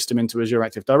hook a system into Azure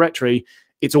Active Directory,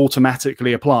 it's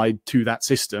automatically applied to that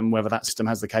system, whether that system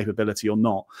has the capability or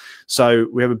not. So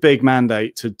we have a big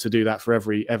mandate to do that for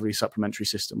every supplementary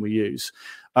system we use.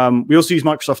 We also use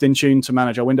Microsoft Intune to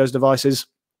manage our Windows devices.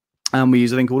 And we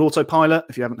use a thing called Autopilot.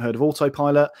 If you haven't heard of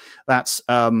Autopilot, that's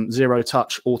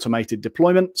zero-touch automated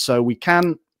deployment. So we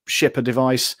can ship a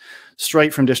device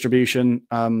straight from distribution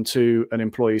to an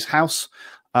employee's house.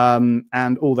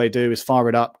 And all they do is fire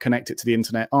it up, connect it to the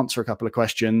internet, answer a couple of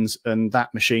questions, and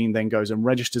that machine then goes and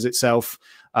registers itself,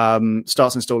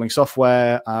 starts installing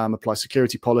software, applies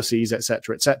security policies,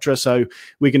 etc., etc. So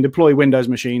we can deploy Windows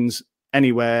machines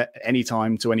anywhere,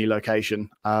 anytime, to any location,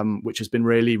 which has been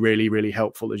really, really, really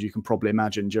helpful, as you can probably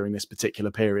imagine, during this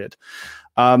particular period.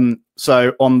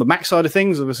 So on the Mac side of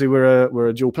things, obviously we're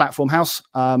a dual platform house.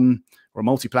 Or a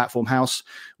multi-platform house.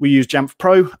 We use Jamf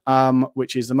Pro,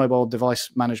 which is the mobile device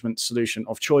management solution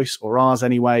of choice, or ours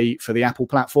anyway, for the Apple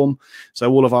platform. So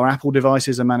all of our Apple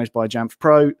devices are managed by Jamf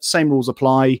Pro. Same rules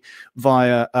apply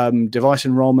via device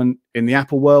enrollment in the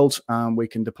Apple world. We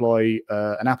can deploy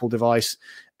an Apple device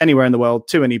anywhere in the world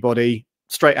to anybody.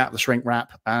 straight out the shrink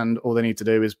wrap, and all they need to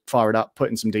do is fire it up, put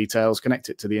in some details, connect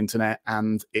it to the internet,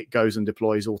 and it goes and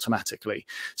deploys automatically.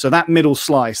 So that middle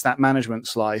slice, that management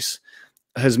slice,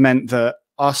 has meant that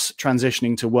us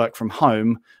transitioning to work from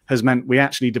home has meant we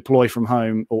actually deploy from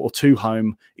home or to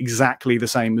home exactly the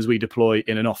same as we deploy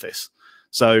in an office.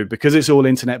 So because it's all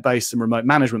internet based and remote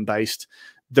management based,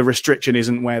 the restriction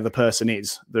isn't where the person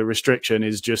is. The restriction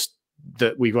is just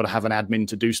that we've got to have an admin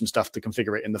to do some stuff to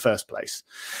configure it in the first place.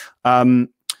 In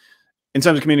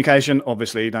terms of communication,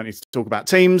 obviously you don't need to talk about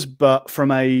Teams, but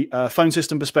from a phone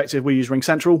system perspective, we use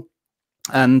RingCentral.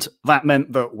 And that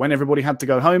meant that when everybody had to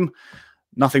go home,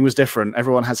 nothing was different.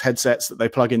 Everyone has headsets that they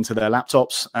plug into their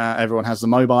laptops. Everyone has the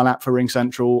mobile app for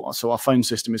RingCentral. So our phone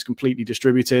system is completely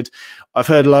distributed. I've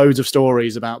heard loads of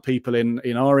stories about people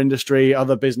in our industry,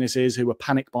 other businesses who were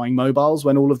panic buying mobiles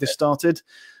when all of this started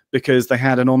because they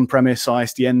had an on-premise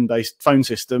ISDN-based phone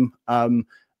system and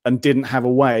didn't have a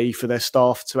way for their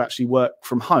staff to actually work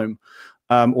from home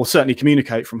or certainly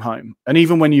communicate from home. And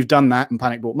even when you've done that and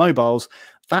panic bought mobiles,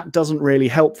 that doesn't really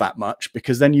help that much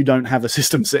because then you don't have a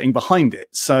system sitting behind it.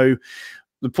 So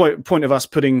the point of us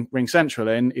putting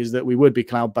RingCentral in is that we would be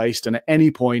cloud-based, and at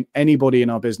any point, anybody in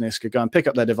our business could go and pick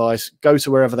up their device, go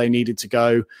to wherever they needed to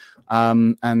go,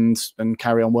 and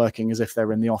carry on working as if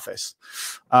they're in the office.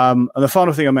 And the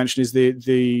final thing I mentioned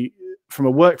is from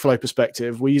a workflow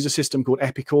perspective, we use a system called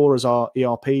Epicor as our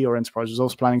ERP or enterprise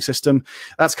resource planning system.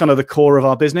 That's kind of the core of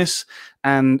our business,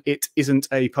 and it isn't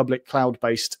a public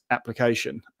cloud-based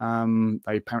application.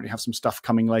 They apparently have some stuff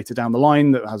coming later down the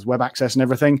line that has web access and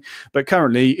everything, but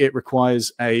currently it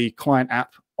requires a client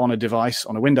app on a device,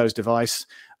 on a Windows device,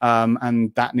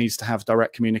 and that needs to have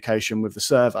direct communication with the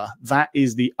server. That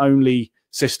is the only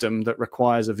system that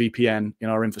requires a VPN in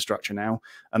our infrastructure now,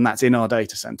 and that's in our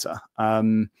data center.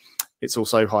 It's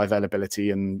also high availability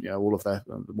and all of the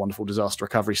wonderful disaster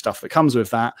recovery stuff that comes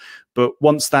with that. But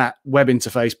once that web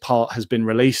interface part has been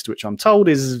released, which I'm told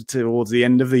is towards the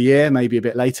end of the year, maybe a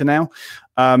bit later now,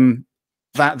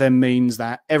 that then means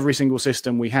that every single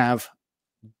system we have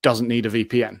doesn't need a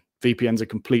VPN. VPNs are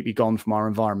completely gone from our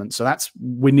environment. So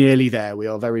we're nearly there. We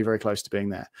are very, very close to being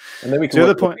there. And then we can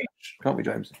work on the beach, can't we,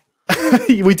 James?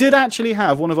 We did actually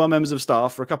have one of our members of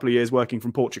staff for a couple of years working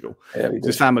from Portugal. Yeah,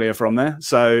 his family are from there,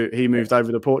 so he moved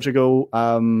over to Portugal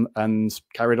and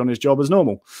carried on his job as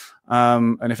normal.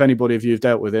 And if anybody of you have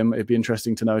dealt with him, it'd be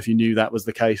interesting to know if you knew that was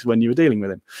the case when you were dealing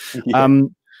with him. Yeah.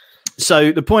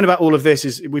 So the point about all of this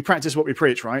is we practice what we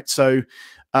preach, right? So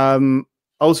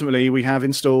ultimately, we have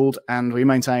installed and we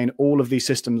maintain all of these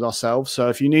systems ourselves. So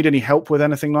if you need any help with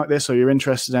anything like this, or you're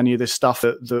interested in any of this stuff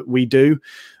that we do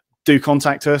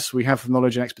contact us. We have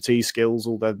knowledge and expertise, skills,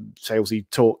 all the salesy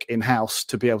talk in-house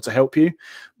to be able to help you.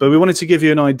 But we wanted to give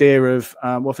you an idea of,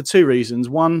 well, for two reasons.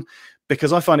 One,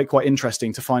 because I find it quite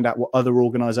interesting to find out what other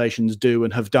organizations do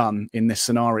and have done in this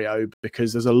scenario,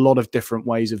 because there's a lot of different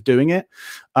ways of doing it.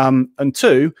 And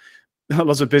two,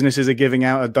 lots of businesses are giving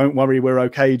out a "don't worry, we're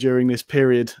okay" during this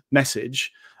period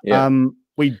message. Yeah.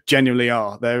 We genuinely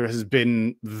are. There has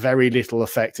been very little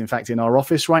effect. In fact, in our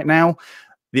office right now,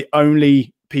 the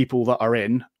only people that are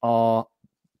in are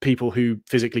people who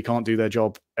physically can't do their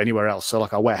job anywhere else. So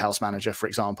like our warehouse manager, for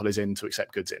example, is in to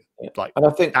accept goods in. Yeah. Like, and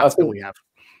I think all we have.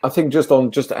 I think just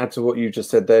to add to what you just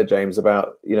said there, James,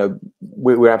 about,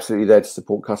 we're absolutely there to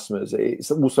support customers.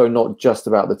 It's also not just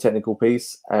about the technical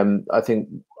piece. I think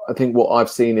what I've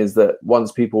seen is that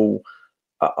once people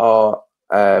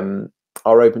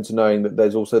are open to knowing that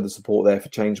there's also the support there for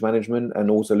change management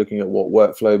and also looking at what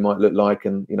workflow might look like.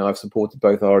 And, I've supported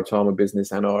both our Atama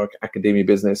business and our academia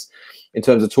business in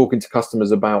terms of talking to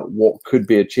customers about what could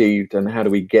be achieved and how do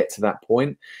we get to that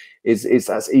point is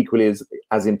as equally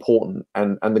as important.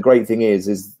 And the great thing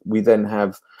is we then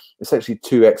have essentially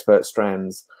two expert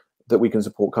strands that we can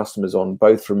support customers on,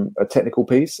 both from a technical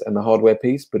piece and the hardware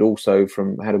piece, but also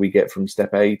from how do we get from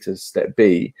step A to step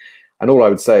B. And all I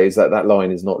would say is that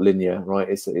line is not linear, right?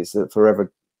 It's forever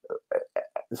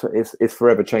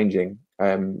changing,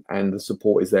 and the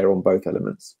support is there on both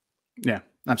elements. Yeah,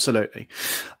 absolutely.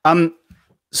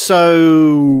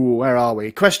 So where are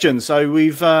we? Questions. So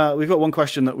we've got one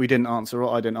question that we didn't answer,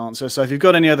 or I didn't answer. So if you've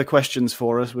got any other questions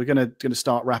for us, we're gonna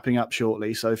start wrapping up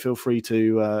shortly. So feel free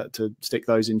to stick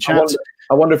those in chat.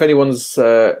 I wonder if anyone's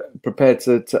prepared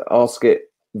to ask it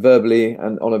verbally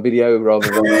and on a video rather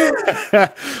than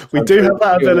we do have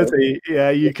that ability. Yeah,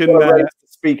 you can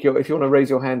speak if you want to raise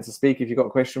your hand to speak. If you've got a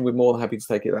question, we're more than happy to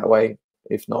take it that way.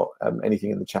 If not,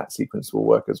 anything in the chat sequence will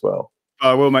work as well.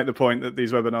 I will make the point that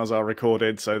these webinars are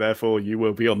recorded, so therefore you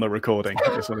will be on the recording.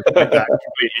 I just want to make that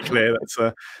completely clear.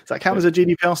 Does that count as a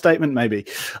GDPR statement? Maybe.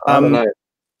 I don't know.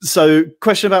 So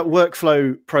question about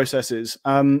workflow processes.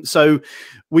 So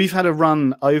we've had a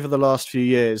run over the last few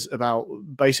years about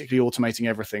basically automating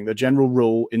everything. The general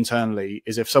rule internally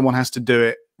is if someone has to do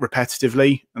it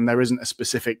repetitively, and there isn't a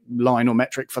specific line or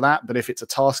metric for that, but if it's a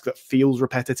task that feels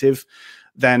repetitive,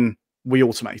 then we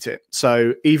automate it.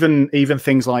 So even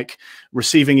things like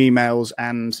receiving emails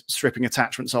and stripping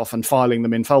attachments off and filing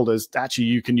them in folders, actually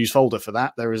you can use Folder for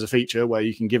that. There is a feature where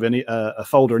you can give a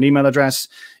folder an email address,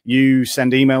 you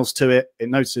send emails to it, it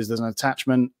notices there's an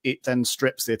attachment, it then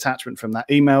strips the attachment from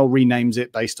that email, renames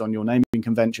it based on your naming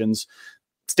conventions,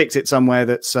 sticks it somewhere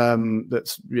that's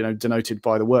denoted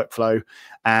by the workflow,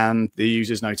 and the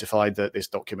user's notified that this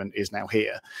document is now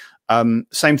here.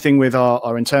 Same thing with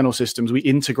our internal systems. We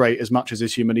integrate as much as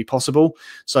is humanly possible.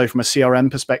 So from a CRM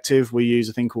perspective, we use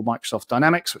a thing called Microsoft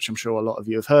Dynamics, which I'm sure a lot of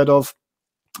you have heard of.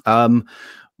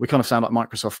 We kind of sound like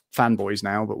Microsoft fanboys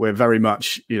now, but we're very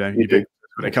much, ubiquitous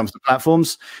when it comes to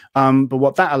platforms. But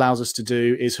what that allows us to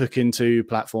do is hook into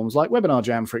platforms like Webinar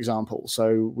Jam, for example.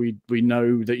 So we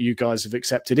know that you guys have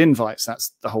accepted invites.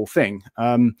 That's the whole thing.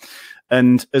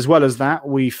 And as well as that,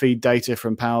 we feed data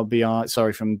from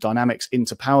from Dynamics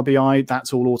into Power BI.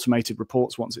 That's all automated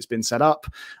reports once it's been set up.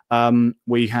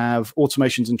 We have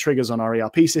automations and triggers on our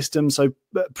ERP system. So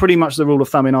pretty much the rule of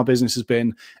thumb in our business has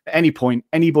been, at any point,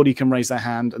 anybody can raise their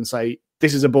hand and say,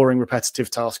 this is a boring,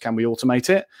 repetitive task. Can we automate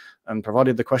it? And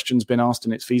provided the question's been asked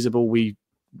and it's feasible, we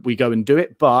go and do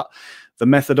it. But the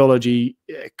methodology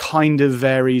kind of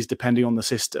varies depending on the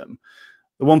system.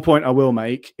 The one point I will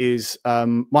make is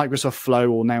Microsoft Flow,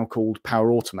 or now called Power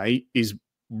Automate, is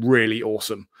really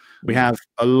awesome. We have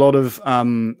a lot of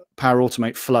Power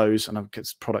Automate flows, and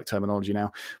it's product terminology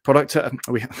now.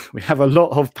 We have a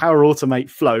lot of Power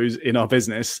Automate flows in our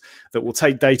business that will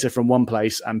take data from one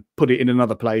place and put it in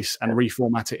another place and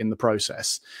reformat it in the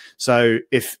process. So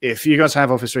if you guys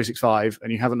have Office 365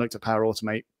 and you haven't looked at Power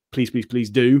Automate, please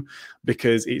do,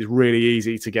 because it's really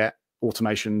easy to get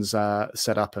automations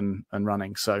set up and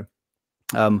running. So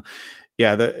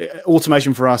the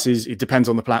automation for us it depends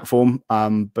on the platform,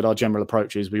 but our general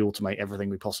approach is we automate everything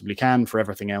we possibly can. For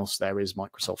everything else, there is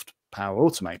Microsoft Power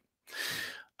Automate.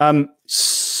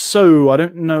 So I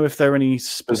don't know if there are any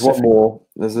specific... There's one more.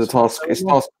 There's a task. Is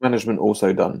task management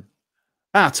also done?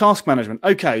 Task management.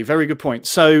 Okay, very good point.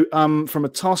 So from a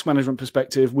task management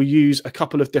perspective, we use a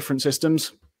couple of different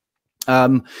systems.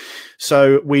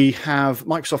 So we have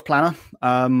Microsoft Planner,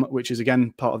 which is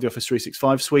again part of the Office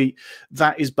 365 suite.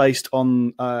 That is based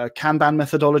on Kanban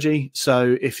methodology.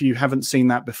 So if you haven't seen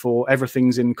that before,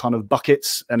 everything's in kind of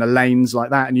buckets and lanes like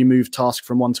that, and you move tasks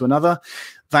from one to another.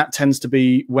 That tends to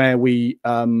be where we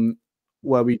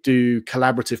do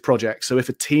collaborative projects. So if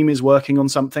a team is working on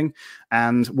something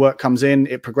and work comes in,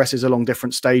 it progresses along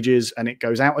different stages and it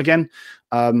goes out again.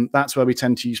 That's where we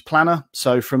tend to use Planner.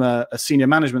 So from a senior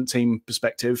management team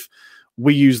perspective,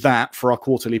 we use that for our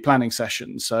quarterly planning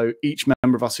sessions. So each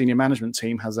member of our senior management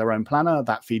team has their own planner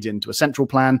that feeds into a central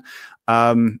plan.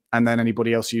 And then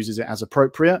anybody else uses it as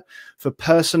appropriate. For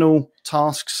personal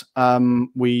tasks,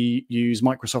 we use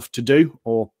Microsoft To Do,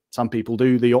 or some people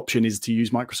do. The option is to use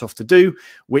Microsoft To Do,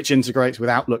 which integrates with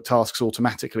Outlook tasks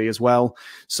automatically as well.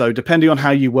 So depending on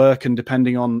how you work and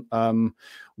depending on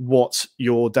what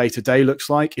your day-to-day looks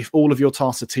like, if all of your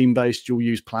tasks are team-based, you'll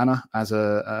use Planner as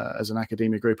an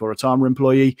academia group or a Tama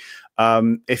employee.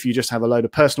 If you just have a load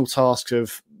of personal tasks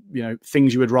of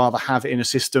things you would rather have in a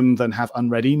system than have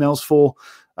unread emails for,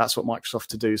 that's what Microsoft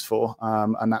To Do is for,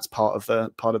 and that's part of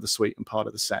the suite and part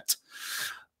of the set.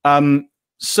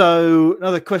 So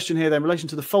another question here then, in relation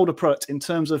to the folder product, in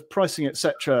terms of pricing,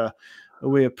 etc. Are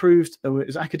we approved?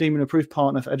 Is academia an approved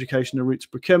partner for education and route to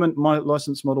procurement? My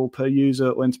license model per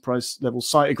user or enterprise level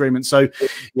site agreement. So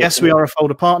yes, we are a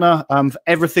folder partner. For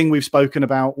everything we've spoken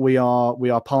about, we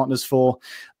are partners for.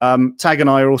 Tag and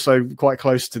I are also quite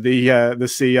close to the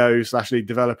CEO / lead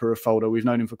developer of Folder. We've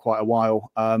known him for quite a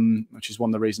while, which is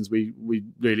one of the reasons we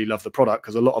really love the product,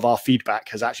 because a lot of our feedback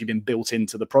has actually been built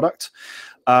into the product.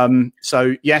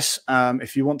 So yes,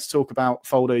 if you want to talk about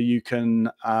Folder, you can.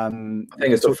 I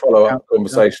think it's a follow-up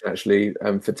conversation actually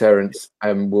for Terence,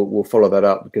 and we'll follow that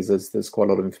up because there's quite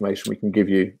a lot of information we can give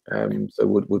you. So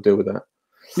we'll deal with that.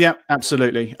 Yeah,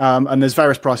 absolutely. And there's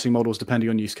various pricing models depending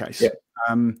on use case. Yeah.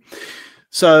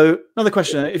 So another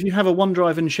question, if you have a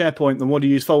OneDrive and SharePoint, then what do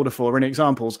you use Folder for? Any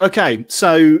examples? Okay,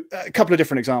 so a couple of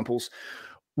different examples.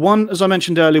 One, as I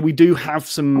mentioned earlier, we do have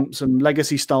some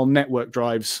legacy style network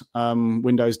drives,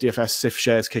 Windows, DFS, CIF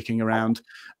shares kicking around,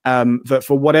 that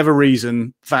for whatever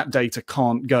reason, that data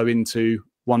can't go into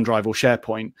OneDrive or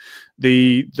SharePoint.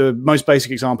 The most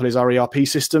basic example is our ERP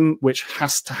system, which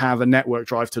has to have a network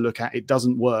drive to look at. It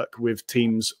doesn't work with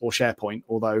Teams or SharePoint,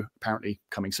 although apparently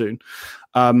coming soon.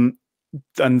 And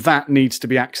that needs to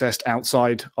be accessed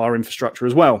outside our infrastructure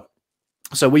as well.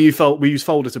 So we use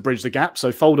Folder to bridge the gap.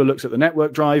 So Folder looks at the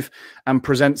network drive and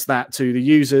presents that to the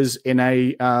users in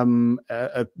a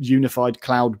unified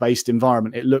cloud-based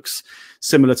environment. It looks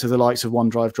similar to the likes of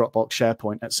OneDrive, Dropbox,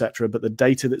 SharePoint, etc. But the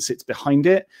data that sits behind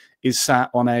it is sat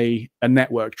on a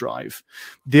network drive.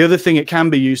 The other thing it can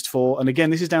be used for, and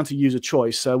again, this is down to user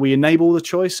choice. So we enable the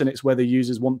choice, and it's whether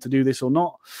users want to do this or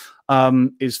not.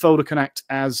 Is Folder Connect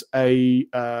as a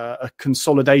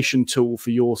consolidation tool for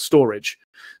your storage.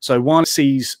 So one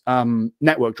sees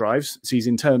network drives, sees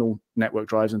internal network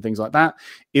drives and things like that.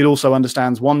 It also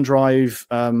understands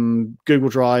OneDrive, Google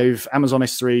Drive, Amazon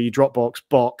S3, Dropbox,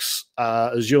 Box,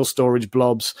 Azure Storage,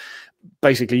 Blobs,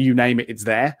 basically you name it, it's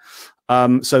there.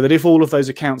 So that if all of those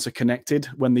accounts are connected,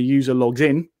 when the user logs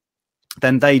in,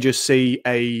 then they just see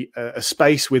a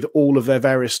space with all of their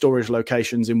various storage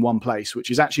locations in one place,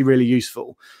 which is actually really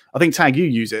useful. I think, Tag, you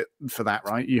use it for that,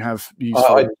 right? You have used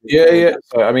yeah.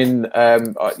 So I mean,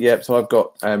 yeah. So I've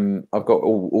got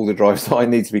all the drives that I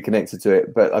need to be connected to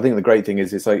it. But I think the great thing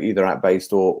is it's like either app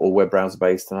based or web browser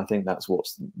based, and I think that's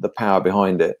what's the power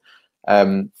behind it.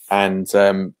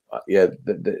 Yeah,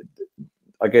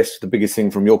 I guess the biggest thing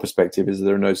from your perspective is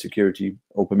there are no security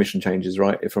or permission changes,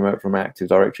 right? From an Active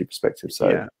Directory perspective. So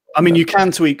yeah. I mean, you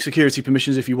can tweak security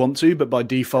permissions if you want to, but by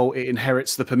default, it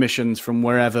inherits the permissions from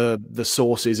wherever the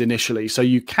source is initially. So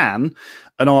you can,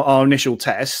 and our initial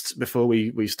test before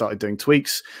we started doing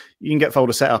tweaks, you can get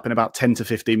Folder set up in about 10 to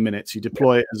 15 minutes. You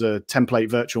deploy it as a template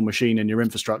virtual machine in your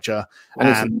infrastructure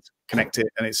and connect it,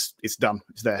 and it's done.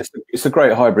 It's there. It's a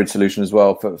great hybrid solution as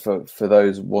well for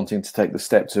those wanting to take the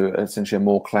step to essentially a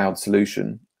more cloud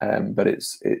solution. But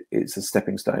it's a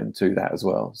stepping stone to that as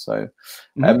well. So,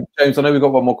 James, I know we've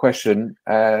got one more question.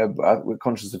 We're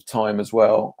conscious of time as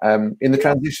well. In the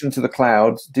transition to the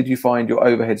cloud, did you find your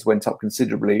overheads went up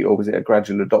considerably, or was it a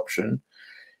gradual adoption?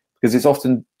 Because it's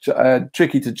often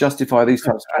tricky to justify these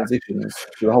types of transitions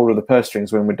to the whole of the purse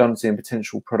strings when redundancy and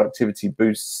potential productivity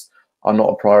boosts are not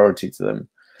a priority to them.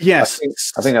 Yes,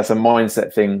 I think that's a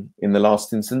mindset thing in the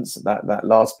last instance. That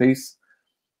last piece.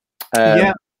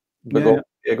 Yeah.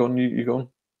 Go on, you go on.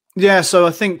 Yeah, so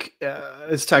I think,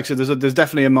 as Tag said, there's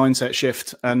definitely a mindset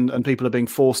shift, and people are being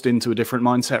forced into a different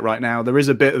mindset right now. There is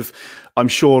a bit of, I'm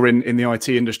sure, in the IT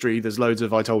industry, there's loads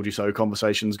of "I told you so"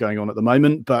 conversations going on at the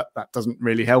moment, but that doesn't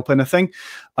really help anything.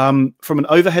 From an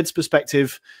overheads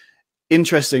perspective,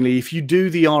 interestingly, if you do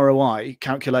the ROI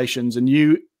calculations and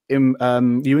you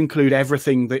include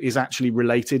everything that is actually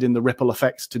related in the ripple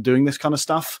effect to doing this kind of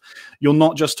stuff, you're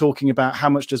not just talking about how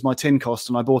much does my tin cost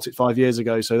and I bought it 5 years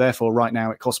ago, so therefore right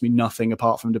now it costs me nothing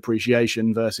apart from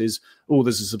depreciation, versus, oh,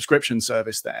 there's a subscription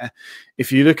service there.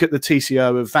 If you look at the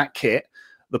TCO of that kit,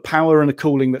 the power and the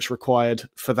cooling that's required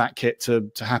for that kit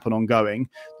to happen ongoing,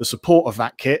 the support of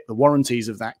that kit, the warranties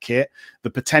of that kit,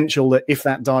 the potential that if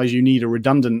that dies, you need a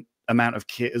redundant amount of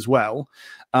kit as well.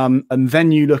 And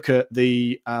then you look at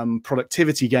the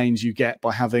productivity gains you get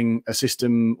by having a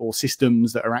system or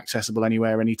systems that are accessible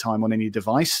anywhere, anytime, on any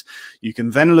device. You can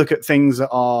then look at things that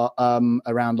are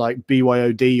around like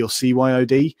BYOD or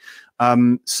CYOD.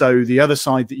 So the other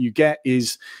side that you get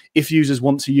is if users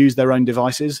want to use their own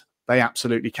devices, they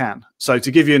absolutely can. So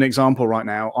to give you an example right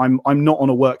now, I'm not on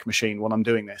a work machine when I'm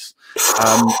doing this.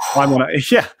 I'm on a,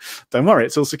 yeah, don't worry,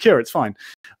 it's all secure, it's fine.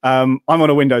 I'm on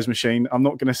a Windows machine. I'm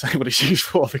not going to say what it's used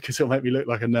for because it'll make me look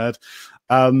like a nerd.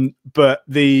 But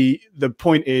the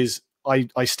point is,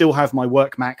 I still have my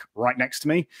work Mac right next to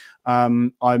me.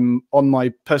 I'm on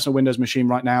my personal Windows machine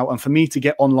right now, and for me to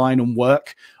get online and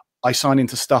work, I sign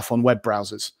into stuff on web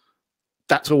browsers.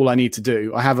 That's all I need to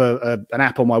do. I have an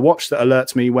app on my watch that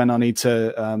alerts me when I need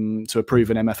to approve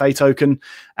an MFA token,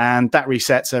 and that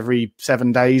resets every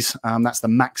 7 days. That's the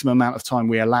maximum amount of time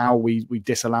we allow. We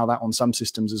disallow that on some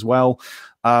systems as well.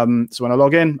 So when I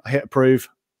log in, I hit approve,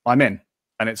 I'm in,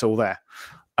 and it's all there.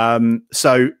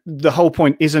 So the whole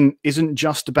point isn't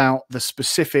just about the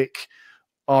specific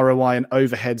ROI and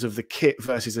overheads of the kit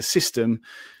versus a system.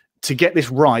 To get this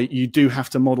right, you do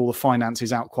have to model the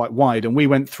finances out quite wide. And we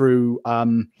went through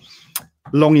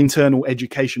long internal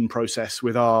education process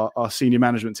with our senior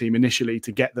management team initially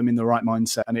to get them in the right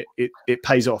mindset. And it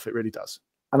pays off. It really does.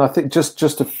 And I think just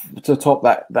to top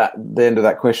that the end of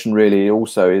that question really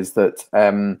also is that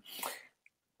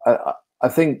I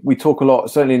think we talk a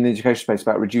lot, certainly in the education space,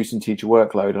 about reducing teacher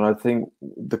workload. And I think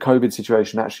the COVID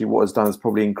situation actually what has done is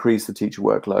probably increased the teacher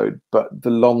workload. But the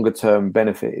longer term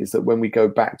benefit is that when we go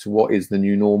back to what is the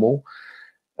new normal,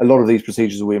 a lot of these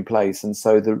procedures will be in place, and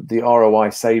so the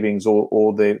ROI savings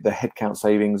or the headcount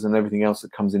savings and everything else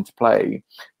that comes into play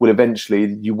will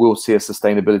eventually, you will see a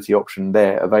sustainability option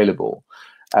there available.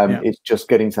 It's just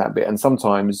getting to that bit, and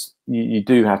sometimes you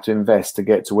do have to invest to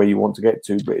get to where you want to get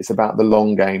to, but it's about the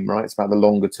long game, right? It's about the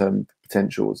longer term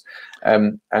potentials.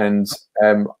 I'm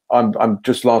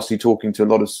just lastly talking to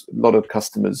a lot of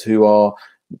customers who are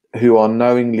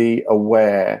knowingly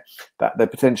aware that they're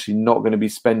potentially not going to be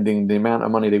spending the amount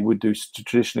of money they would do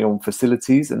traditionally on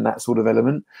facilities and that sort of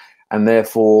element, and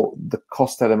therefore the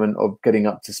cost element of getting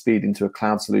up to speed into a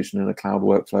cloud solution and a cloud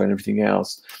workflow and everything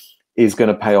else is going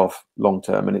to pay off long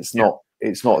term. And it's not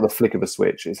the flick of a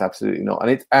switch. It's absolutely not.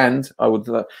 And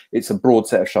it's a broad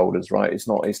set of shoulders, right? It's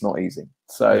not easy.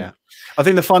 So I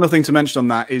think the final thing to mention on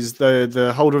that is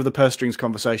the holder of the purse strings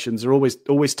conversations are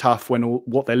always tough when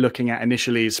what they're looking at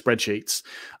initially is spreadsheets.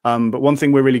 But one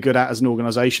thing we're really good at as an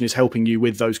organization is helping you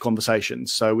with those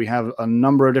conversations. So we have a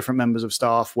number of different members of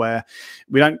staff where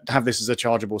we don't have this as a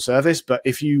chargeable service, but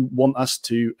if you want us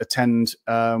to attend,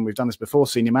 we've done this before,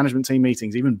 senior management team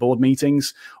meetings, even board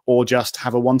meetings, or just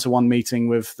have a one-to-one meeting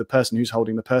with the person who's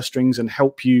holding the purse strings and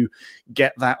help you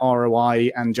get that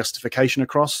ROI and justification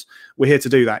across, we're here to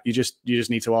do that. You just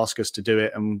need to ask us to do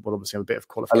it, and we'll obviously have a bit of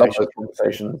qualification. I love those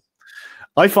conversations.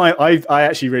 I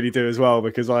actually really do as well,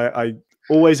 because I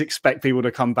always expect people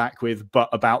to come back with "but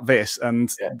about this,"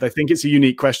 and they think it's a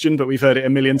unique question, but we've heard it a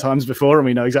million times before and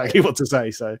we know exactly what to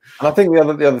say. So, and I think the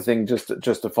other thing, just to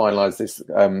finalize this,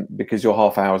 because your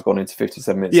half hour has gone into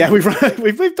 57 minutes. Yeah,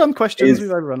 we've done questions. We've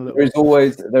overrun a little.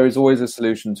 There is always a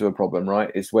solution to a problem,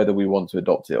 right? It's whether we want to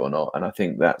adopt it or not, and I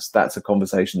think that's a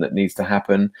conversation that needs to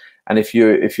happen. And if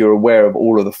you're aware of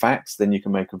all of the facts, then you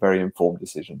can make a very informed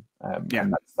decision.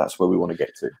 And that's where we want to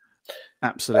get to.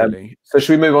 Absolutely. So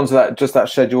should we move on to that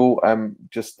schedule?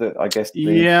 Just that, I guess.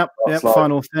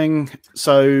 Final thing.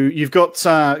 So you've got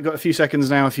a few seconds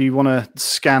now. If you want to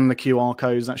scan the QR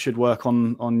codes, that should work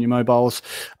on your mobiles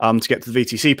to get to the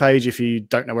VTC page. If you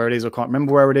don't know where it is or can't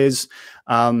remember where it is.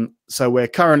 So we're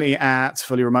currently at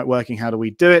fully remote working. How do we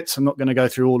do it? So I'm not going to go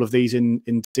through all of these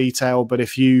in detail, but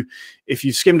if you've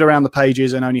skimmed around the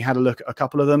pages and only had a look at a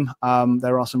couple of them,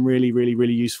 there are some really, really,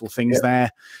 really useful things there.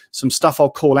 Some stuff I'll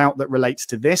call out that relates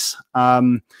to this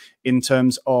in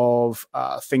terms of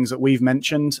things that we've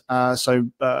mentioned. So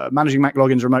managing Mac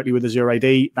logins remotely with Azure AD,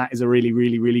 that is a really,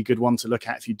 really, really good one to look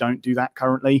at if you don't do that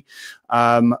currently.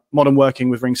 Modern working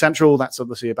with Ring Central, that's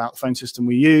obviously about the phone system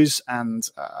we use and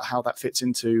how that fits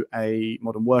into a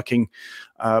modern working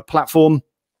platform.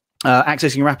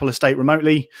 Accessing your Apple estate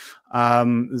remotely.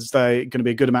 There's going to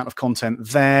be a good amount of content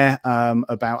there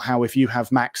about how if you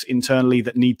have Macs internally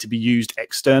that need to be used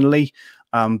externally,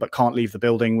 but can't leave the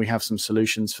building, we have some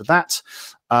solutions for that.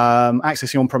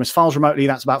 Accessing on-premise files remotely,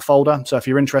 that's about Folder. So if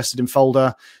you're interested in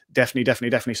Folder,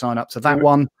 definitely sign up to that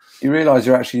one. You realise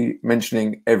you're actually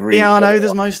mentioning every... Yeah, I know,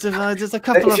 there's a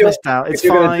couple I've missed out. It's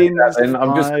fine. Then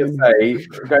I'm just going to say,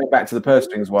 going back to the purse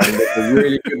strings one, there's a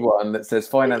really good one that says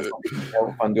finance to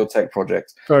help fund your tech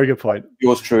project. Very good point.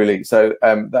 Yours truly. So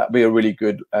that'd be a really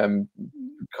good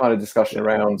kind of discussion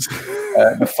around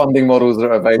the funding models that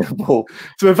are available.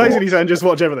 So we're basically saying just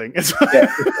watch everything.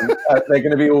 They're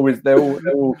going to be they're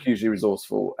all hugely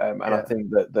resourceful, and I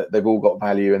think that they've all got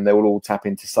value, and they will all tap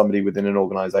into somebody within an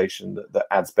organization that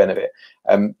adds benefit.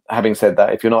 Having said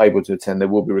that, if you're not able to attend, they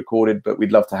will be recorded, but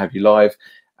we'd love to have you live.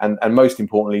 And most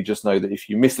importantly, just know that if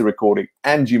you miss the recording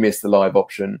and you miss the live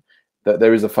option, that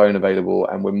there is a phone available,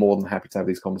 and we're more than happy to have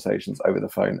these conversations over the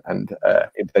phone and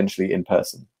eventually in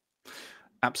person.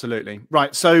 Absolutely.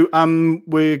 Right. So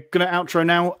we're going to outro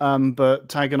now, but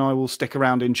Tag and I will stick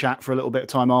around in chat for a little bit of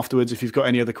time afterwards if you've got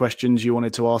any other questions you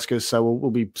wanted to ask us. So we'll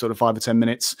be sort of 5 or 10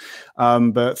 minutes.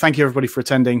 But thank you, everybody, for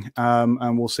attending,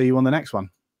 and we'll see you on the next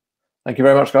one. Thank you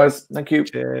very much, guys. Thank you.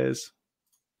 Cheers.